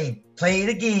hey, play it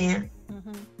again,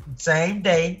 same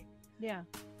day,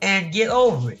 and get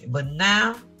over it. But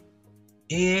now,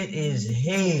 it is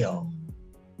hell.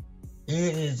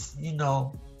 It is,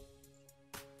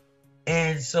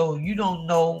 and so you don't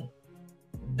know,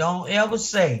 don't ever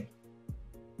say,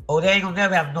 oh, they ain't gonna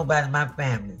never have nobody in my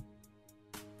family.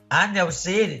 I never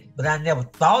said it, but I never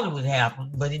thought it would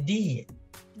happen, but it did.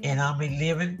 And I'm a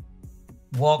living,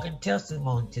 walking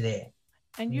testimony to that.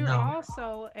 And you're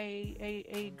also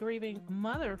a grieving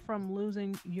mother from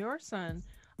losing your son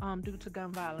due to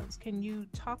gun violence. Can you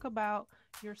talk about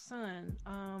your son,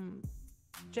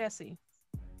 Jesse?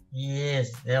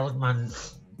 Yes, that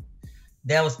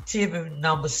was Tippy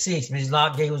number 6. Ms.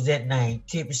 Locke gave us that name,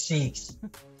 Tippy 6.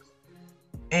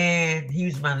 And he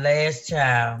was my last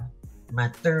child, my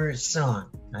third son.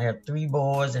 I have 3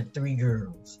 boys and 3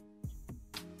 girls.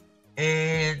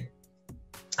 And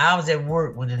I was at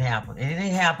work when it happened. And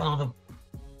it happened on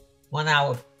one of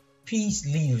our Peace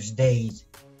Leaders Days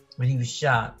when he was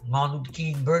shot. Martin Luther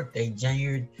King's birthday,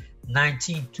 January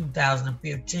 19,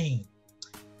 2015.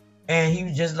 And he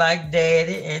was just like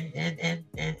Daddy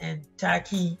and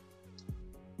Taki,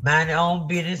 mind their own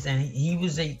business. And he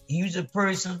was a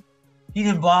person. He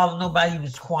didn't bother nobody. He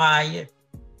was quiet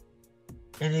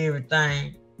and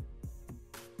everything.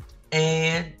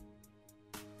 And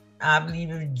I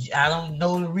don't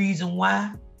know the reason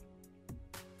why,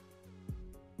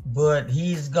 but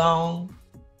he's gone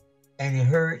and it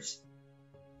hurts.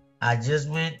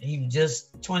 He was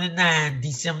just 29,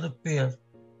 December 5th.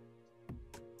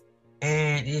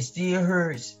 And it still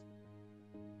hurts.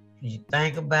 You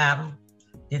think about him,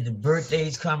 then the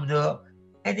birthday's coming up.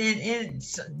 And then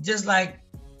just like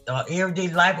everyday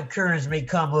life occurrence may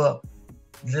come up.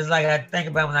 Just like I think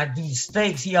about when I do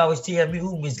steaks, he always tell me,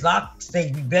 "Ooh, Miss Locke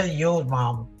steaks be better than yours,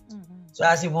 Mama." So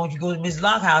I said, "Won't you go to Miss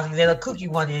Locke house and let her cook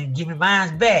you one and give me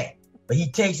mine back?" But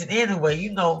he takes it anyway,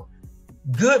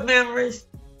 good memories.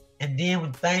 And then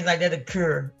when things like that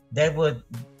occur,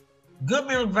 good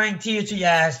memories bring tears to your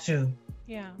eyes too.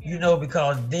 Yeah.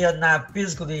 Because they're not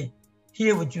physically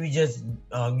here with you. Just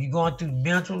you're going through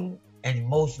mental and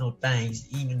emotional things,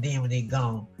 even then when they're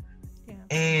gone. Yeah.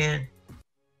 And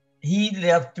he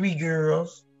left 3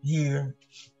 girls here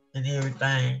and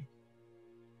everything.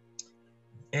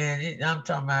 And I'm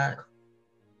talking about,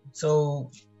 so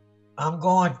I'm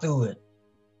going through it,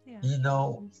 and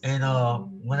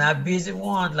when I visit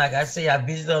one, like I say, I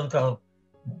visit them because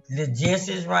the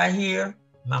Jesse's right here,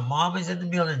 my mom is in the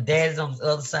middle and dad's on the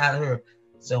other side of her.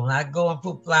 So when I go and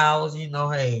put flowers,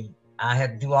 hey, I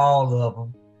have to do all of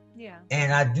them. Yeah.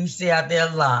 And I do stay out there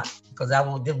a lot because I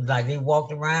want them, like they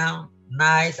walked around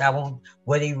nice. I want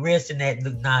where they resting at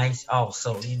look nice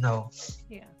also,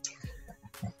 Yeah.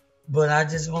 But I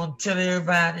just want to tell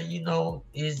everybody,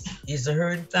 it's a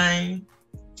hurting thing.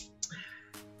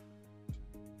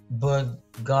 But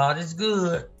God is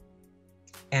good.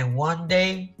 And one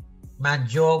day my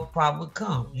joy probably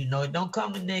come. It don't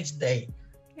come the next day.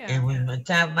 Yeah. And when the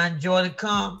time my joy to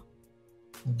come,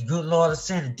 the good Lord will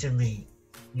send it to me.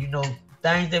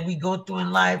 Things that we go through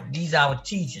in life, these are our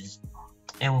teachers.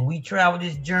 And when we travel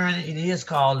this journey, it is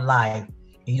called life.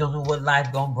 You don't know what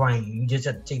life gonna bring you. You just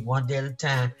have to take one day at a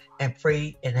time and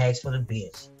pray and ask for the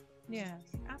best. Yes,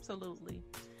 absolutely.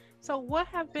 So what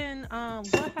have been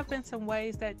some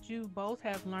ways that you both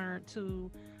have learned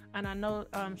to, and I know,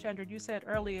 Chandra, you said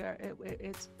earlier,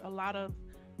 it's a lot of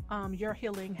your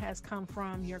healing has come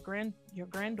from your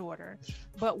granddaughter,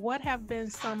 but what have been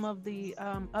some of the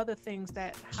other things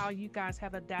that how you guys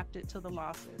have adapted to the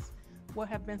losses? What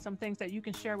have been some things that you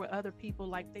can share with other people,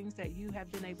 like things that you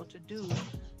have been able to do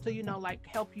to, you know, like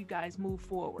help you guys move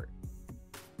forward?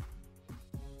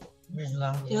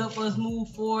 Help us move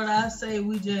forward. I say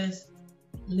we just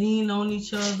lean on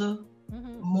each other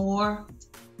more.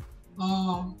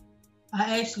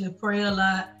 I actually pray a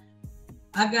lot.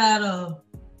 I got a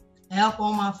app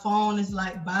on my phone. It's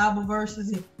like Bible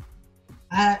verses.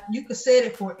 You can set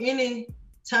it for any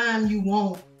time you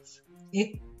want.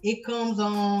 It comes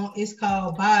on. It's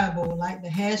called Bible, like the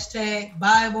hashtag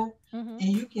Bible, and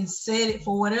you can set it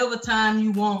for whatever time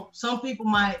you want. Some people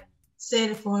might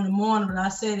set it for in the morning, but I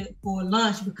set it for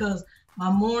lunch because my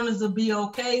mornings will be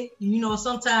okay. You know,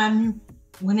 sometimes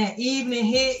when that evening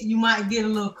hit, you might get a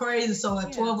little crazy. So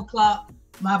at 12 o'clock,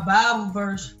 my Bible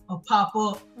verse will pop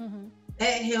up.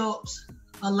 That helps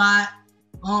a lot.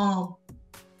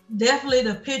 Definitely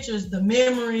the pictures, the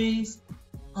memories,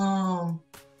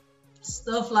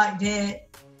 stuff like that.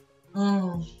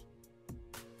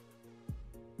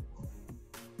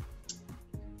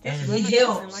 It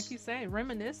helps. Like you say,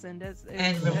 reminiscing.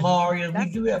 And memorials.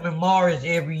 We do have memorials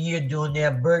every year during their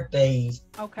birthdays.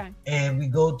 Okay. And we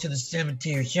go to the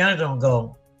cemetery. Shannon don't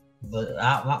go, but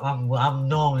I'm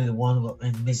normally the one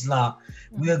in Miss Locke.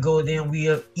 We'll go there and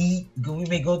we'll eat. We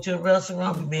may go to a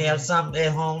restaurant. We may have something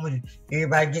at home and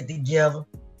everybody get together.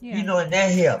 Yeah. You know, and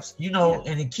that helps. You know,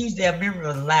 and it keeps that memory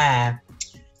alive,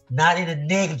 not in a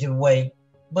negative way,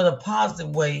 but a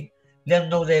positive way. Let them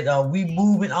know that we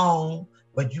moving on.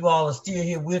 But you all are still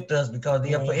here with us because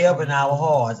they are forever in our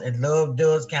hearts. And love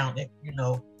does count. You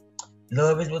know,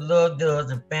 love is what love does,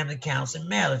 and family counts and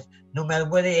matters. No matter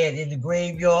where they at, in the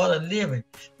graveyard or living.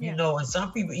 You know, and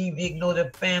some people even ignore their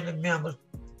family members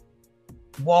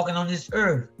walking on this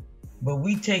earth. But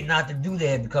we take not to do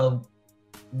that because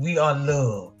we are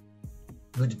love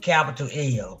with the capital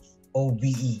L,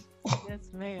 O-V-E. Yes,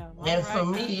 ma'am. And for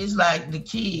me, it's like the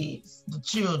kids, the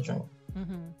children.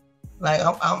 Like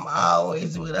I'm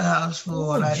always with a house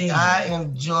full. Like I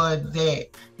enjoy that.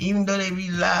 Even though they be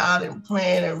loud and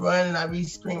playing and running, I be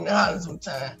screaming and hollering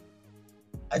sometimes.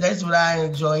 That's what I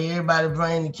enjoy. Everybody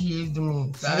bring the kids to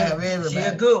me. So I have everybody.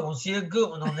 She a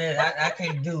good one on that. I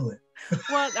can't do it.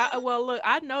 Well, look,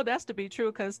 I know that's to be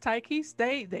true because Tyke, he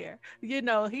stayed there. You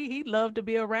know, he loved to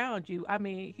be around you. I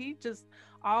mean, he just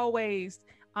always.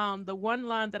 The one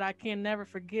line that I can never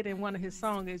forget in one of his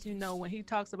songs is, you know, when he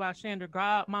talks about Chandra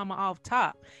Godmama off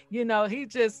top, you know, he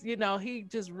just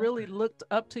really looked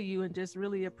up to you and just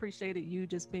really appreciated you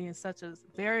just being such a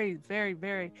very, very,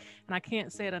 very, and I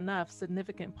can't say it enough,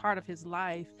 significant part of his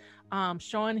life,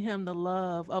 showing him the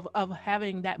love of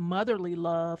having that motherly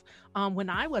love when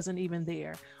I wasn't even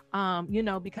there. You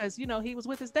know, because, you know, he was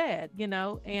with his dad, you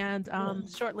know, and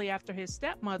shortly after his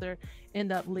stepmother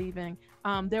ended up leaving,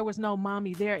 there was no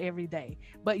mommy there every day,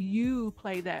 but you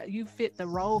fit the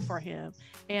role for him.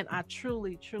 And I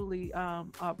truly, truly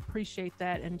appreciate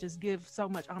that and just give so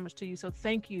much homage to you. So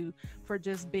thank you for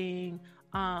just being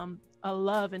a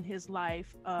love in his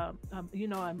life, you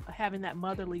know, having that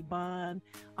motherly bond.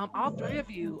 All three of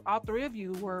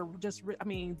you were just, I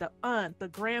mean, the aunt, the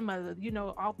grandmother, you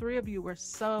know, all three of you were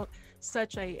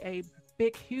such a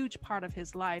big, huge part of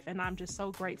his life. And I'm just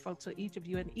so grateful to each of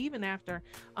you. And even after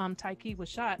Tyke was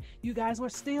shot, you guys were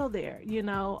still there, you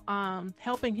know,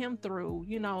 helping him through,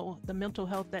 you know, the mental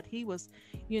health that he was,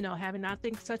 you know, having. I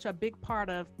think such a big part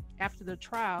of after the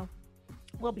trial,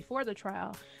 well, before the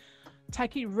trial,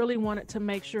 Tyke really wanted to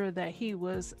make sure that he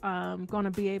was going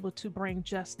to be able to bring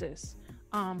justice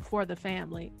for the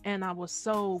family. And I was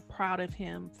so proud of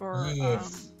him for,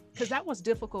 because that was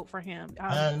difficult for him.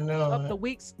 I know. Up the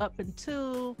weeks up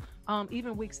until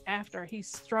even weeks after, he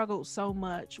struggled so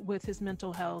much with his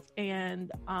mental health.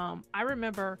 And I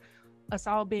remember us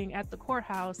all being at the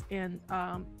courthouse and,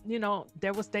 you know,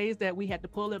 there was days that we had to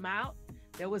pull him out.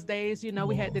 There was days, you know,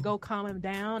 we had to go calm him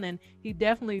down, and he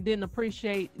definitely didn't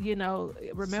appreciate, you know,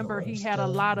 remember he had a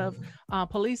lot of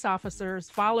police officers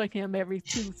following him every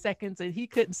 2 seconds, and he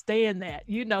couldn't stand that.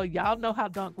 You know, y'all know how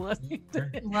Dunk was.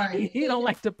 Right. He don't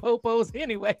like the popos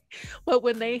anyway. But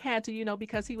when they had to, you know,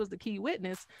 because he was the key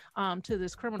witness to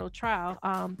this criminal trial,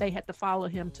 they had to follow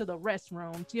him to the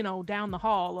restrooms, you know, down the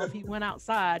hall, or if he went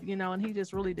outside, you know, and he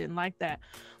just really didn't like that.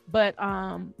 But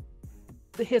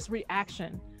his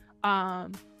reaction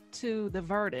to the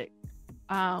verdict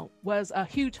was a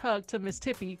huge hug to Miss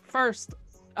Tippy first.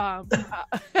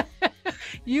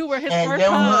 You were his first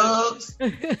hug. Hugs,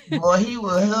 boy, he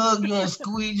would hug you and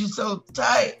squeeze you so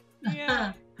tight.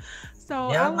 Yeah.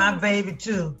 So yeah, my baby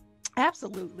too.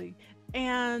 Absolutely.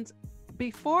 And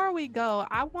before we go,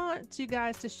 I want you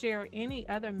guys to share any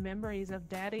other memories of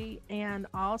Daddy, and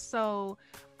also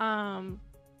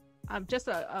just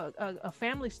a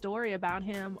family story about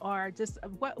him, or just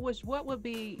what would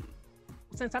be,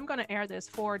 since I'm going to air this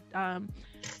for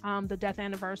the death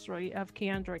anniversary of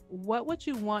Keandrick, what would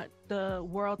you want the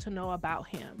world to know about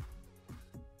him?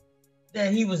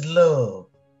 That he was loved.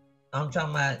 I'm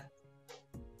talking about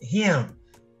him.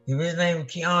 If his name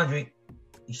was Keandrick,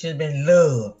 he should have been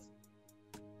loved.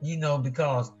 You know,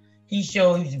 because he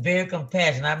showed he was very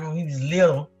compassionate. I remember he was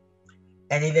little,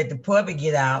 and they let the puppy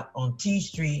get out on T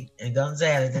Street in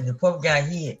Gonzales, and the puppy got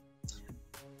hit.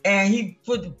 And he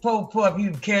put the poor puppy, he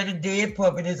would carry the dead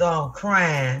puppy in his arm,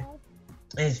 crying,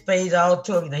 and his face all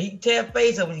tore. Now, he can tear his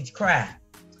face up when he's crying.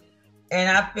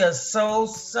 And I felt so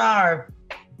sorry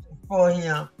for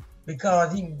him,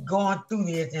 because he was going through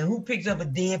this, and who picks up a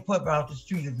dead puppy off the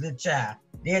street, a little child?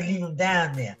 They'll leave him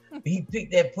down there. But he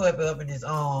picked that puppy up in his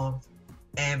arms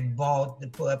and brought the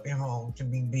puppy home to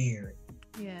be buried.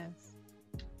 Yes.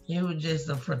 He was just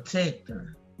a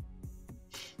protector.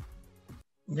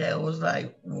 That was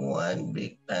like one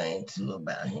big thing too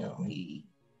about him. He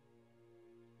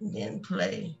didn't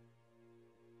play.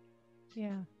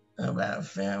 Yeah. About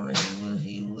family.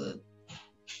 He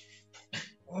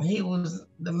was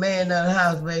the man of the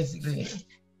house, basically.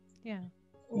 Yeah.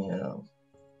 You know.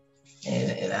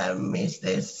 And I miss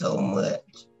that so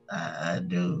much. I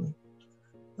do.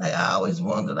 Like, I always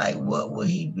wonder, like, what would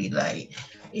he be like?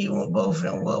 Even with both of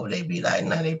them, what would they be like?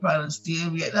 Now they probably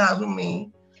still be at the house with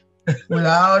me, with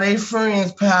all their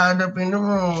friends piled up in the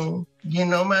room,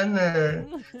 getting on my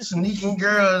nerve, sneaking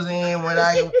girls in when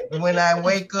I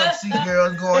wake up, see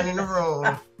girls going in the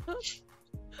room.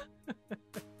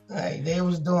 Like, they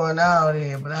was doing all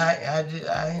that, but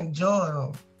I enjoyed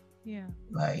them. Yeah.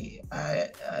 Like,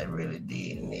 I really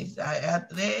did. And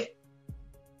after that,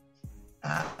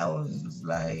 I was just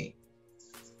like,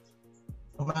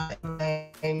 my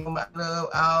love,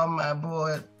 all my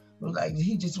boys was like,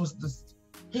 he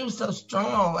was so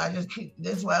strong.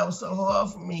 That's why it was so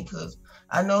hard for me, because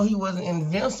I know he wasn't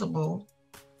invincible,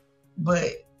 but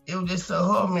it was just so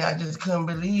hard for me. I just couldn't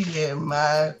believe that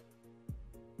my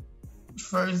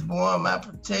firstborn, my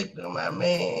protector, my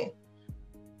man,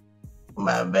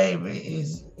 my baby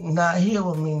is not here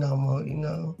with me no more, you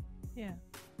know? Yeah.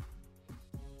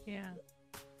 Yeah.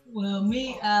 Well,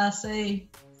 me, I say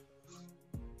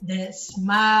that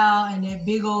smile and that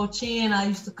big old chin, I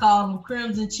used to call him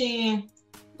Crimson Chin.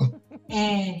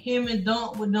 And him and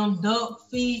Dunk with them duck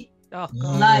feet. Oh,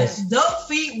 like, duck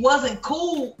feet wasn't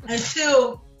cool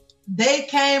until they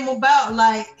came about,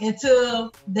 like,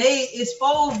 until they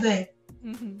exposed that.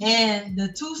 Mm-hmm. And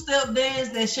the two-step dance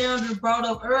that Chandra brought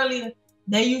up earlier,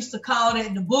 they used to call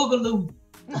that the boogaloo.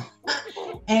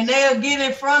 And they'll get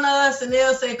in front of us and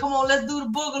they'll say, come on, let's do the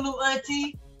boogaloo,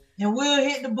 auntie. And we'll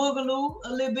hit the boogaloo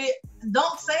a little bit.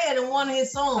 Don't say it in one of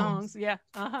his songs. Yeah.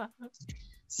 Uh-huh.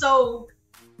 So,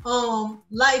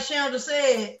 like Chandra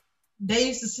said, they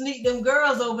used to sneak them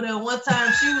girls over there. One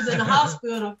time she was in the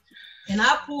hospital and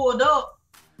I pulled up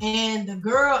and the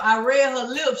girl, I read her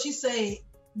lips.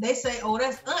 They say, oh,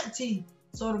 that's auntie.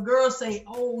 So the girls say,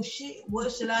 oh shit,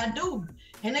 what should I do?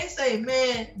 And they say,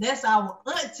 man, that's our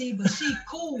auntie, but she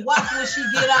cool. Watch when she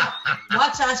get out.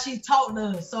 Watch how she talk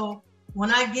to us. So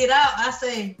when I get out, I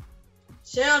say,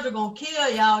 Chandra gonna kill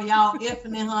y'all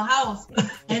effing in her house.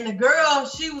 And the girl,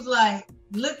 she was like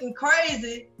looking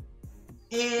crazy.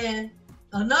 And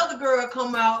another girl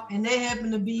come out and they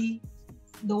happened to be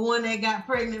the one that got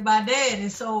pregnant by Dad.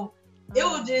 And so it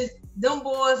was just, them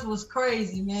boys was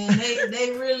crazy, man.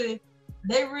 They really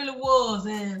was.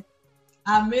 And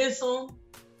I miss them,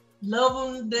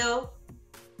 love them to death.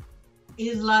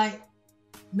 It's like,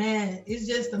 man, it's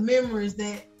just the memories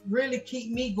that really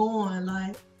keep me going.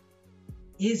 Like,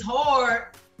 it's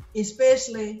hard,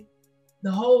 especially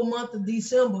the whole month of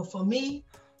December for me.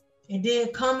 And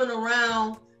then coming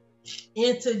around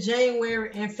into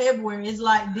January and February, it's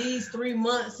like these 3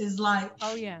 months is like,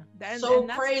 oh yeah, so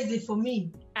crazy for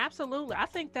me. Absolutely. I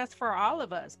think that's for all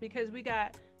of us, because we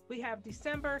have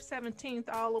December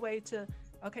 17th all the way to,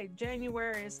 okay,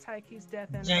 January is Tyke's death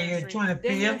anniversary. January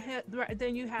 25th.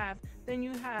 Then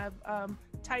you have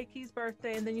Tyke's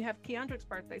birthday, and then you have Keandrick's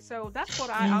birthday. So that's what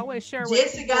I always share with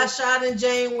Jesse got shot in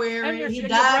January. He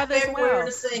died February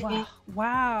the 2nd.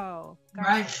 Wow.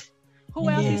 Right. Who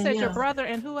else? You said your brother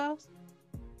and who else?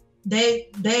 They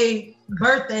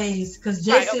birthdays, because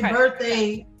Jesse's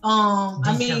birthday,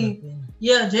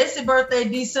 Jesse's birthday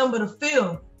December the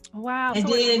 5th. Wow. And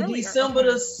so then really December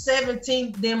the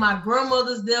 17th, then my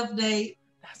grandmother's death date.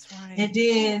 That's right. And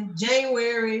then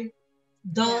January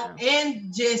Dump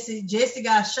and Jesse. Jesse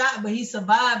got shot, but he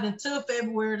survived until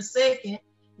February the 2nd.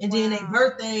 And then their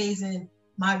birthdays, and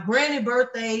my granny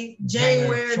birthday,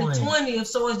 January the 20th.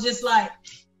 So it's just like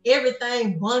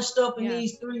everything bunched up in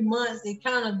these 3 months. It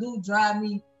kind of do drive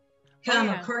me kind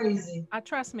of crazy.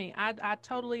 Trust me, I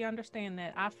totally understand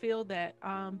that. I feel that,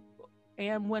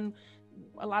 and when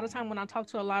a lot of time when I talk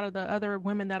to a lot of the other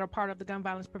women that are part of the gun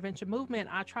violence prevention movement,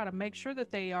 I try to make sure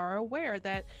that they are aware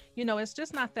that, you know, it's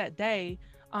just not that day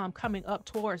coming up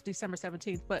towards December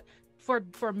 17th. But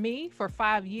for me, for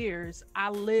 5 years, I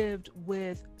lived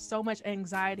with so much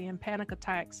anxiety and panic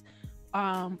attacks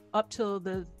up till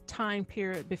the time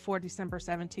period before December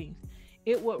 17th.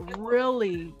 It would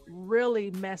really, really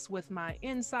mess with my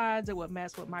insides. It would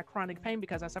mess with my chronic pain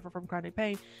because I suffer from chronic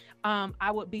pain.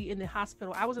 I would be in the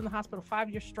hospital. I was in the hospital 5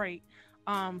 years straight,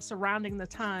 surrounding the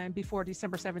time before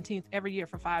December 17th every year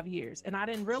for 5 years. And I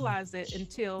didn't realize it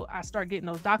until I started getting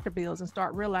those doctor bills and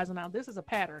start realizing now this is a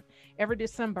pattern. Every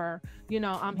December, you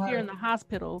know, I'm here in the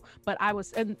hospital, but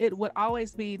and it would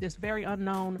always be this very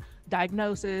unknown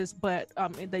diagnosis, but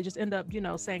they just end up, you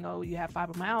know, saying, oh, you have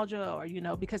fibromyalgia, or, you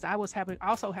know, because I was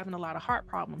also having a lot of heart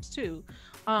problems too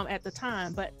at the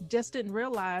time, but just didn't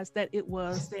realize that it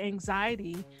was the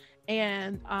anxiety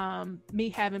and me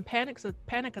having panic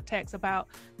attacks about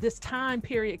this time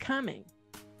period coming.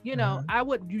 You know, I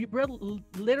would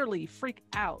literally freak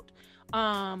out.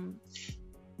 And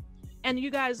you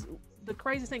guys, the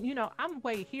crazy thing, you know, I'm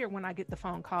way here when I get the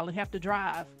phone call and have to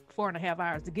drive 4.5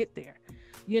 hours to get there.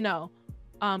 You know,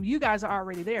 you guys are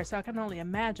already there, so I can only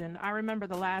imagine. I remember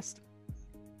the last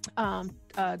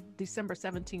December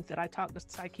 17th that I talked to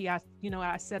Psyche. I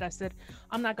said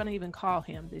I'm not going to even call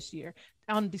him this year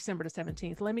on December the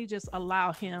 17th. Let me just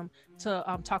allow him to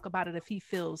talk about it if he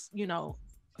feels, you know,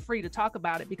 free to talk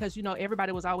about it, because, you know,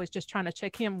 everybody was always just trying to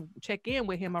check in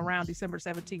with him around December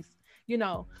 17th, you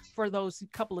know, for those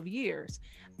couple of years.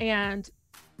 And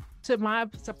to my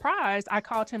surprise, I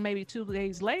called him maybe 2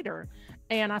 days later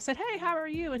and I said, hey, how are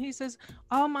you? And he says,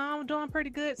 oh, Mom, I'm doing pretty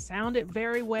good. Sounded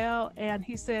very well. And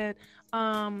he said,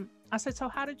 I said, so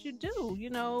how did you do? You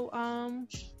know, on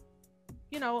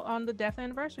the death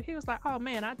anniversary. He was like, oh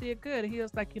man, I did good. He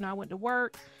was like, you know, I went to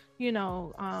work, you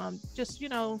know, just, you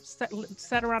know,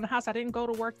 sat around the house. I didn't go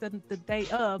to work the day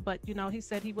of, but, you know, he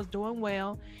said he was doing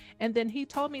well. And then he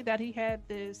told me that he had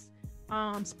this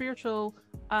spiritual,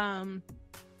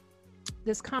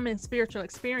 this common spiritual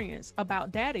experience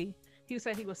about Daddy. He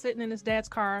said he was sitting in his dad's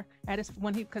car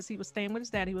because he was staying with his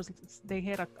dad. They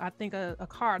had a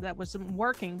car that wasn't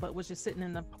working, but was just sitting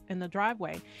in the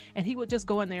driveway. And he would just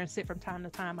go in there and sit from time to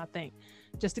time, I think,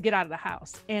 just to get out of the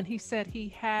house. And he said he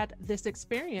had this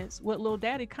experience with little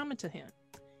Daddy coming to him.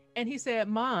 And he said,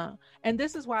 Mom, and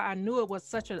this is why I knew it was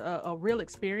such a real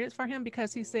experience for him,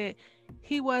 because he said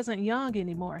he wasn't young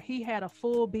anymore. He had a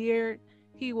full beard.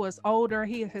 He was older.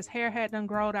 His hair had done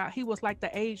grown out. He was like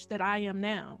the age that I am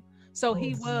now. So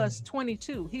he was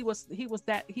 22. He was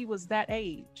that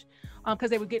age, because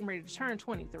they were getting ready to turn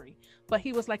 23. But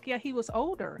he was like, yeah, he was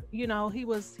older. You know,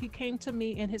 he came to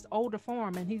me in his older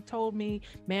form, and he told me,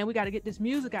 man, we got to get this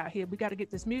music out here. We got to get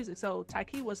this music. So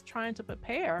Tyke was trying to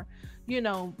prepare, you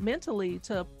know, mentally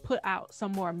to put out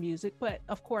some more music. But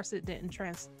of course, it didn't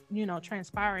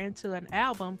transpire into an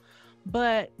album.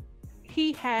 But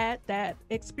he had that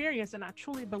experience, and I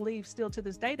truly believe still to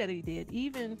this day that he did,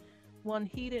 even when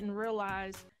he didn't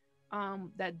realize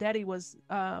that Daddy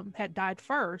had died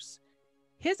first.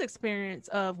 His experience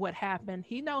of what happened,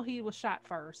 he was shot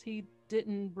first. He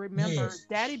didn't remember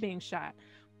Daddy being shot,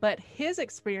 but his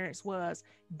experience was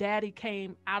Daddy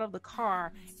came out of the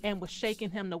car and was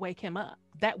shaking him to wake him up.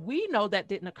 That we know that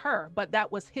didn't occur, but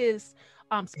that was his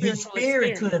spiritual his spirit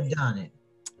experience. Could have done it.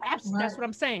 Absolutely, that's what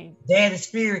I'm saying. Daddy's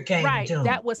spirit came to him.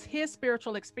 That was his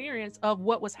spiritual experience of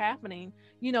what was happening,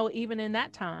 you know, even in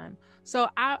that time. So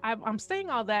I'm saying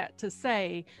all that to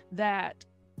say that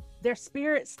their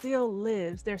spirit still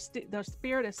lives. Their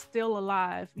spirit is still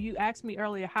alive. You asked me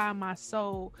earlier, how my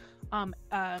soul, how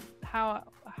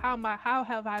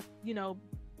have I, you know,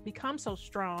 become so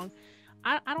strong?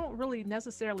 I don't really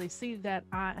necessarily see that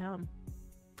I am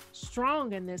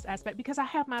strong in this aspect, because I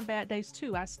have my bad days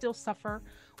too. I still suffer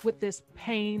with this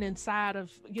pain inside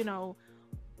of, you know,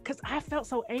 because I felt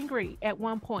so angry at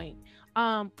one point.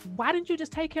 Why didn't you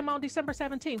just take him on December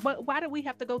 17th? Why did we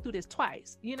have to go through this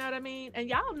twice? You know what I mean? And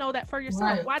y'all know that for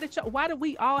yourself. Right. Why did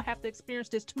we all have to experience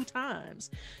this 2 times?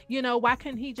 You know, why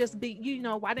couldn't he just be, you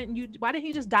know, why didn't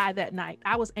he just die that night?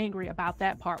 I was angry about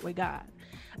that part with God.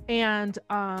 And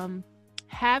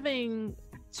having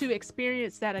to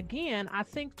experience that again, I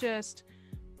think just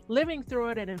living through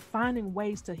it and finding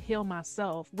ways to heal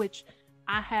myself, which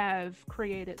I have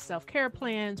created self-care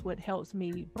plans, which helps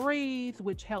me breathe,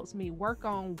 which helps me work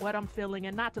on what I'm feeling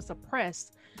and not to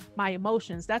suppress my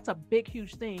emotions. That's a big,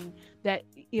 huge thing that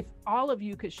if all of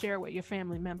you could share with your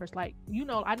family members, like, you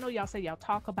know, I know y'all say y'all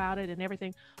talk about it and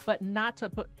everything, but not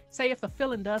to say if the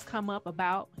feeling does come up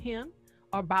about him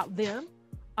or about them,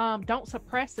 don't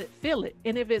suppress it, feel it.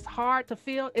 And if it's hard to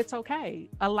feel, it's okay.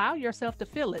 Allow yourself to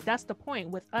feel it. That's the point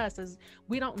with us, is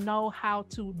we don't know how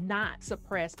to not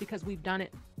suppress because we've done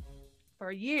it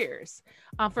for years,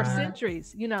 for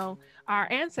centuries. You know,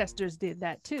 our ancestors did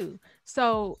that too.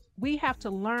 So we have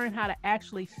to learn how to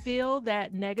actually feel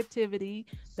that negativity,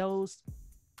 those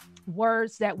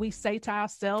words that we say to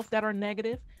ourselves that are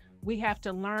negative. We have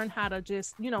to learn how to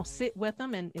just, you know, sit with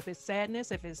them. And if it's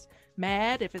sadness, if it's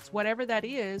mad, if it's whatever that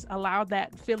is, allow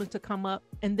that feeling to come up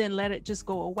and then let it just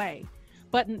go away.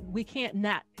 But we can't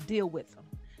not deal with them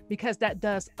because that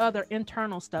does other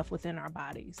internal stuff within our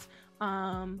bodies.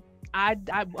 A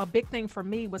big thing for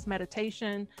me was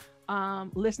meditation,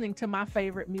 listening to my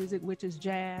favorite music, which is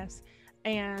jazz,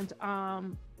 and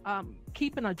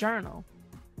keeping a journal.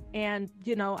 And,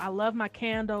 you know, I love my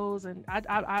candles, and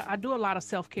I do a lot of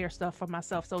self-care stuff for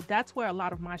myself. So that's where a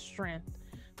lot of my strength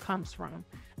comes from.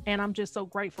 And I'm just so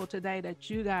grateful today that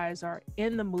you guys are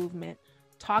in the movement,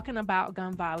 talking about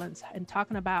gun violence and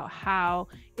talking about how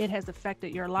it has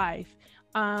affected your life.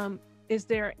 I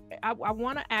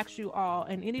want to ask you all,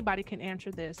 and anybody can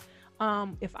answer this.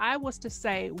 If I was to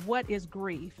say, what is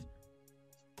grief?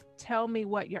 Tell me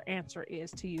what your answer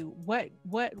is to you.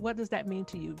 What does that mean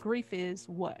to you? Grief is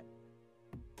what?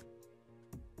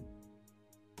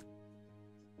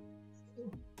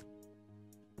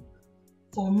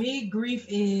 For me, grief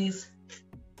is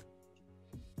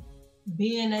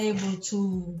being able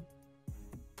to,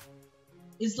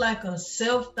 it's like a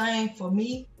self thing for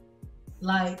me.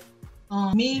 Like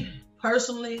me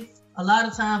personally, a lot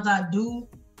of times I do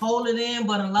hold it in,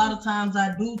 but a lot of times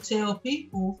I do tell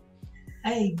people,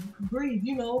 hey, breathe,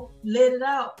 you know, let it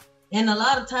out. And a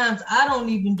lot of times I don't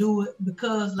even do it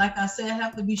because, like I said, I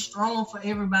have to be strong for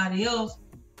everybody else.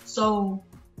 So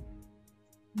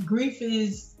grief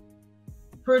is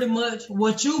pretty much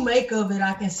what you make of it.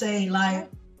 I can say, like,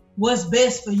 what's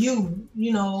best for you,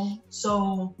 you know?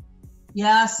 So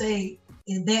yeah, I say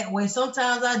it that way.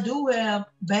 Sometimes I do have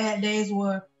bad days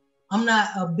where I'm not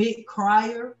a big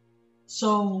crier.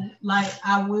 So like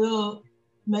I will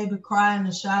maybe cry in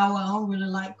the shower. I don't really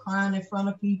like crying in front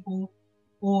of people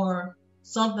or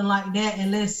something like that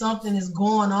unless something is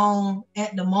going on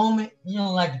at the moment. You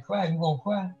don't like to cry, you won't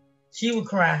cry. She would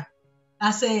cry.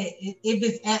 I said if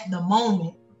it's at the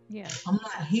moment. Yeah. I'm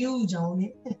not huge on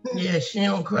it. Yeah, she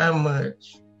don't cry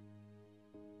much.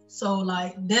 So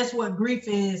like that's what grief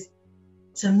is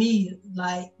to me,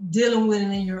 like dealing with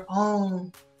it in your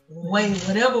own way.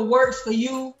 Whatever works for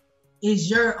you is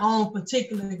your own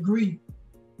particular grief.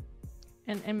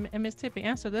 And Miss Tippy,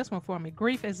 answer this one for me.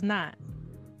 Grief is not.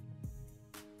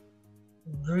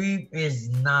 Grief is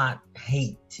not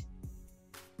hate.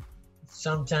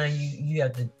 Sometimes you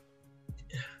have to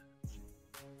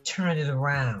turn it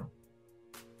around.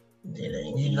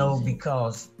 You know,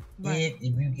 because right.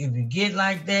 if you get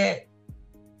like that,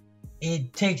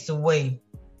 it takes away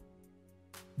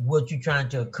what you're trying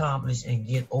to accomplish and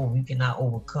get over. You cannot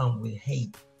overcome with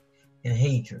hate and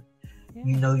hatred. Yeah.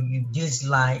 You know, you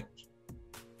dislike,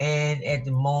 and at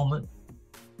the moment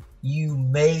you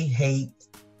may hate,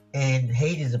 and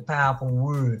hate is a powerful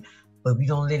word, but if you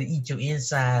don't let it eat your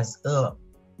insides up,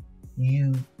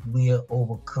 you will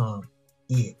overcome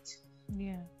it.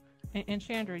 Yeah. And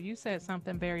Chandra, you said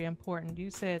something very important. You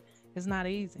said it's not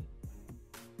easy.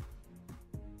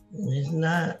 It's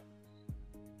not.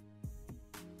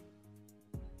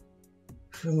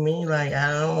 For me, like,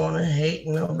 I don't want to hate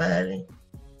nobody.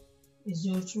 It's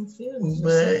your true feelings.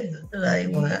 But,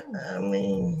 like, I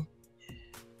mean...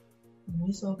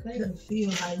 It's okay to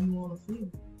feel how you want to feel.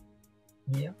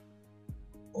 Yeah.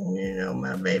 You know,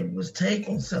 my baby was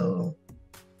taken, so...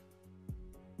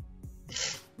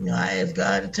 You know, I asked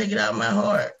God to take it out of my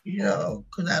heart, you know,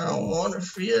 because I don't want to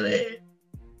feel that.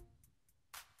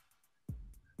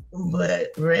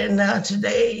 But right now,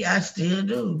 today, I still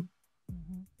do.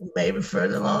 Mm-hmm. Maybe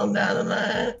further along down the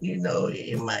line, you know,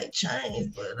 it might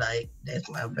change. But, like, that's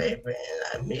my baby, and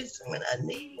I miss him, and I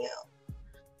need him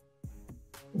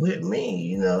with me,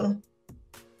 you know.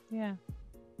 Yeah.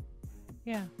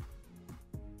 Yeah.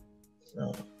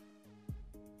 So...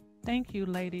 Thank you,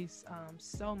 ladies,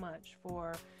 so much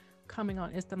for coming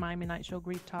on It's the Miami Night Show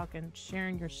Grief Talk and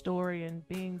sharing your story and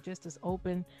being just as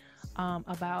open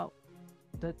about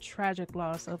the tragic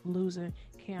loss of losing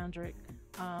Keandrick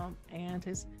and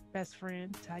his best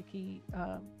friend, Tyke,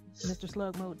 Mr.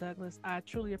 Slug Mode Douglas. I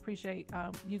truly appreciate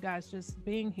you guys just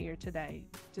being here today,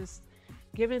 just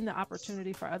giving the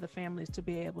opportunity for other families to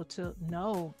be able to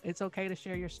know it's okay to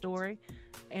share your story,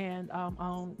 and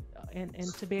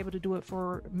and to be able to do it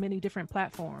for many different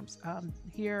platforms.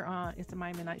 Here on It's the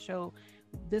Miami Night Show,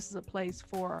 this is a place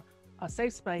for a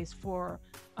safe space for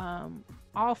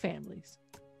all families.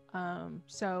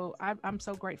 So I'm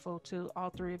so grateful to all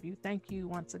three of you. Thank you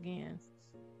once again.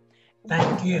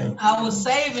 Thank you. I was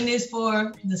saving this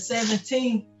for the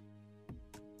 17th.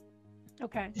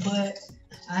 Okay. But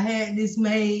I had this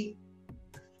made.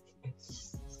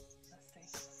 Let's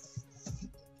see.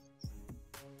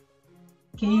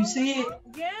 Can you see it?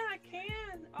 Yeah, I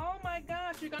can. Oh my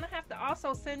gosh, you're gonna have to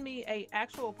also send me a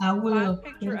actual I will.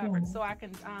 picture of it so I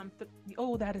can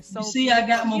oh, that is so You see, I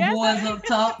got my boys up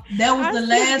top. That was the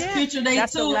last picture they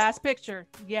That's took. the last picture.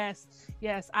 Yes.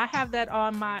 I have that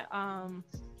on my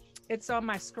it's on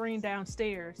my screen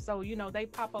downstairs. So they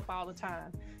pop up all the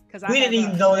time because We didn't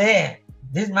even know that.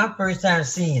 This is my first time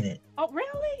seeing it. Oh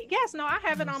really? Yes. No, I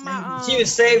have it on my. She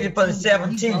was saved it for the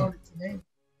 17th.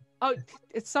 Oh,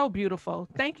 it's so beautiful.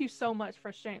 Thank you so much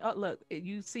for sharing. Oh, look,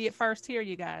 you see it first here,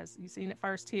 you guys. You seen it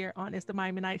first here on It's the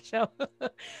Miami Night Show.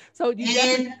 So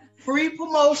and free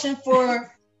promotion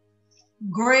for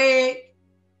Greg.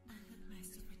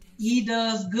 He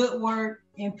does good work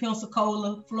in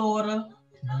Pensacola, Florida.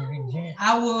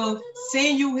 I will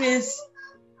send you his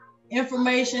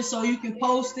information so you can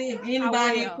post it. If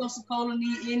anybody in Pensacola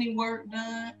need any work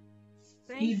done,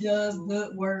 he does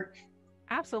good work.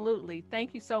 Absolutely.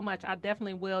 Thank you so much. I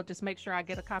definitely will. Just make sure I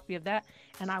get a copy of that,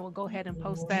 and I will go ahead and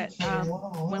post that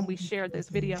when we share this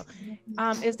video.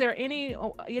 Is there any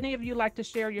of you like to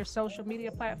share your social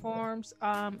media platforms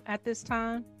at this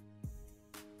time?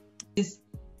 It's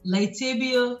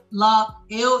Latibia Lock,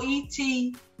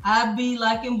 LETIB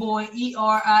like in boy,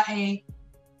 ERIA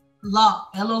Lock,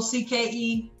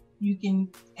 LOCKE. You can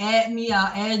add me,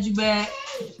 I'll add you back.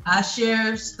 I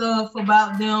share stuff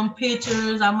about them,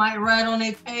 pictures. I might write on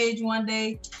their page one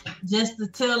day just to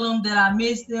tell them that I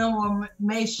miss them, or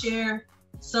may share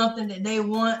something that they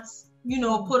once,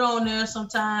 put on there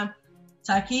sometime.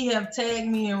 Taki have tagged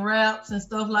me in raps and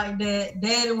stuff like that.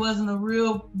 Daddy wasn't a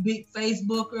real big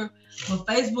Facebooker, but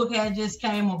Facebook had just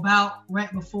came about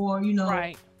right before,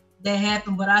 right. that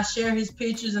happened. But I share his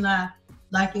pictures, and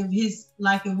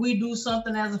if we do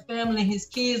something as a family, his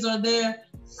kids are there,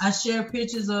 I share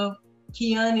pictures of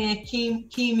Kiani and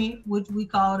Kimi, which we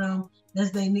call them.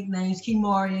 That's their nicknames,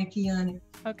 Kimari and Kiani.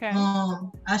 Okay.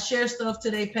 I share stuff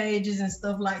to their pages and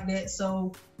stuff like that.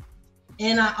 So,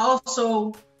 and I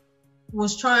also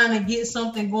was trying to get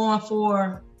something going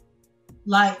for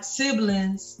like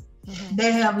siblings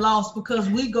that have lost, because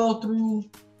we go through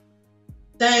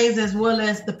things as well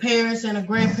as the parents and the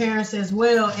grandparents as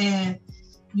well. And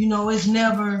it's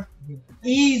never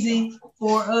easy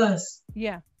for us.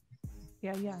 Yeah.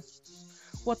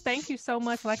 Well, thank you so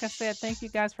much. Like I said, thank you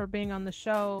guys for being on the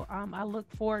show. I look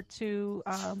forward to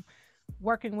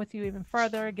working with you even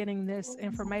further, getting this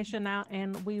information out,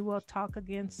 and we will talk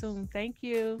again soon. Thank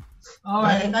you. All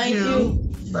right. Thank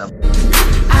you.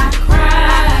 I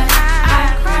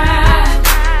cried,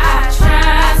 I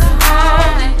tried to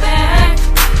hold it back,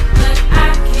 but I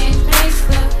can't face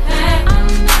the fact I'm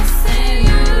missing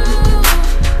you.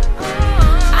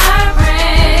 I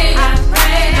pray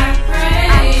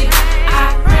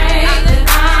that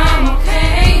I'm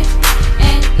okay,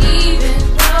 and even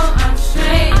though I'm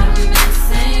straight, I'm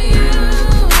missing you.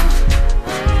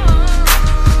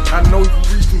 I know you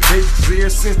reaching dates ever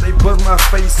since they buzzed my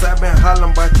face. I've been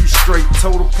hollering about you straight.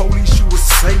 Told the police you was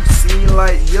safe. Seemed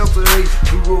like yesterday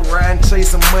we were riding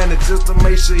chasing money just to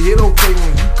make sure it okay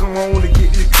when you come home to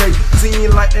get your cake.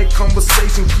 Seemed like that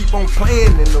conversation keep on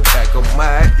playing in the back of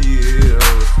my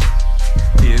ears.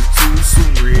 It's too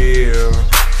surreal,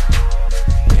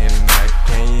 and I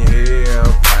can't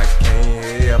help how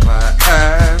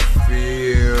I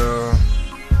feel.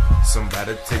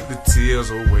 Somebody take the tears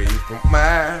away from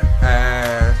my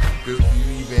eyes, 'cause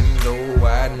even though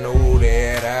I know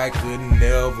that I could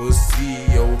never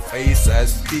see your face, I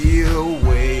still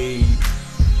wait.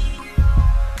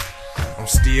 I'm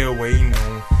still waiting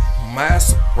on my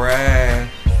surprise.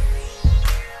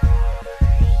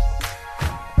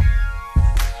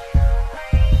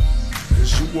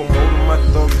 Cause you were molding my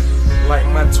thumb like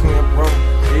my twin brother.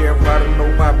 Everybody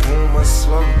know my boom, my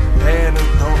slug. Had and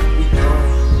thumb, we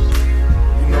done.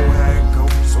 Know how it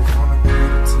goes, so from the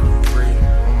grave to the grave.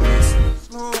 I'm missing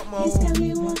slow-mo. He's got me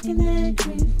walking that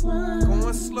green one.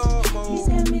 Going slow-mo. He's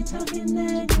got me talking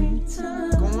that green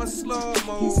tongue. Going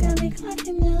slow-mo. He's got me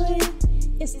clocking the way.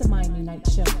 It's the Miami Night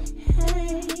Show.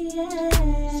 Hey, yeah.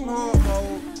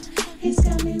 Slow-mo.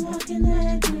 got me walking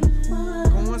that grief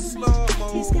walk. Going slow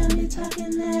mo. He's got me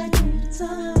talking that grief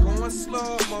talk. Going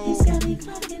slow mo. He's got me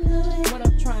clocking away. What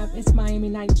up, Tribe? It's Miami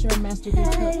Night, your Master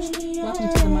Grief Coach. Welcome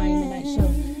to the Miami Night Show.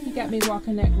 You got me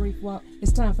walking that grief walk.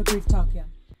 It's time for Grief Talk, y'all.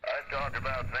 I talk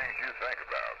about things you think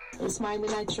about. It's Miami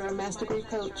Night, your Master Grief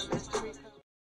Coach.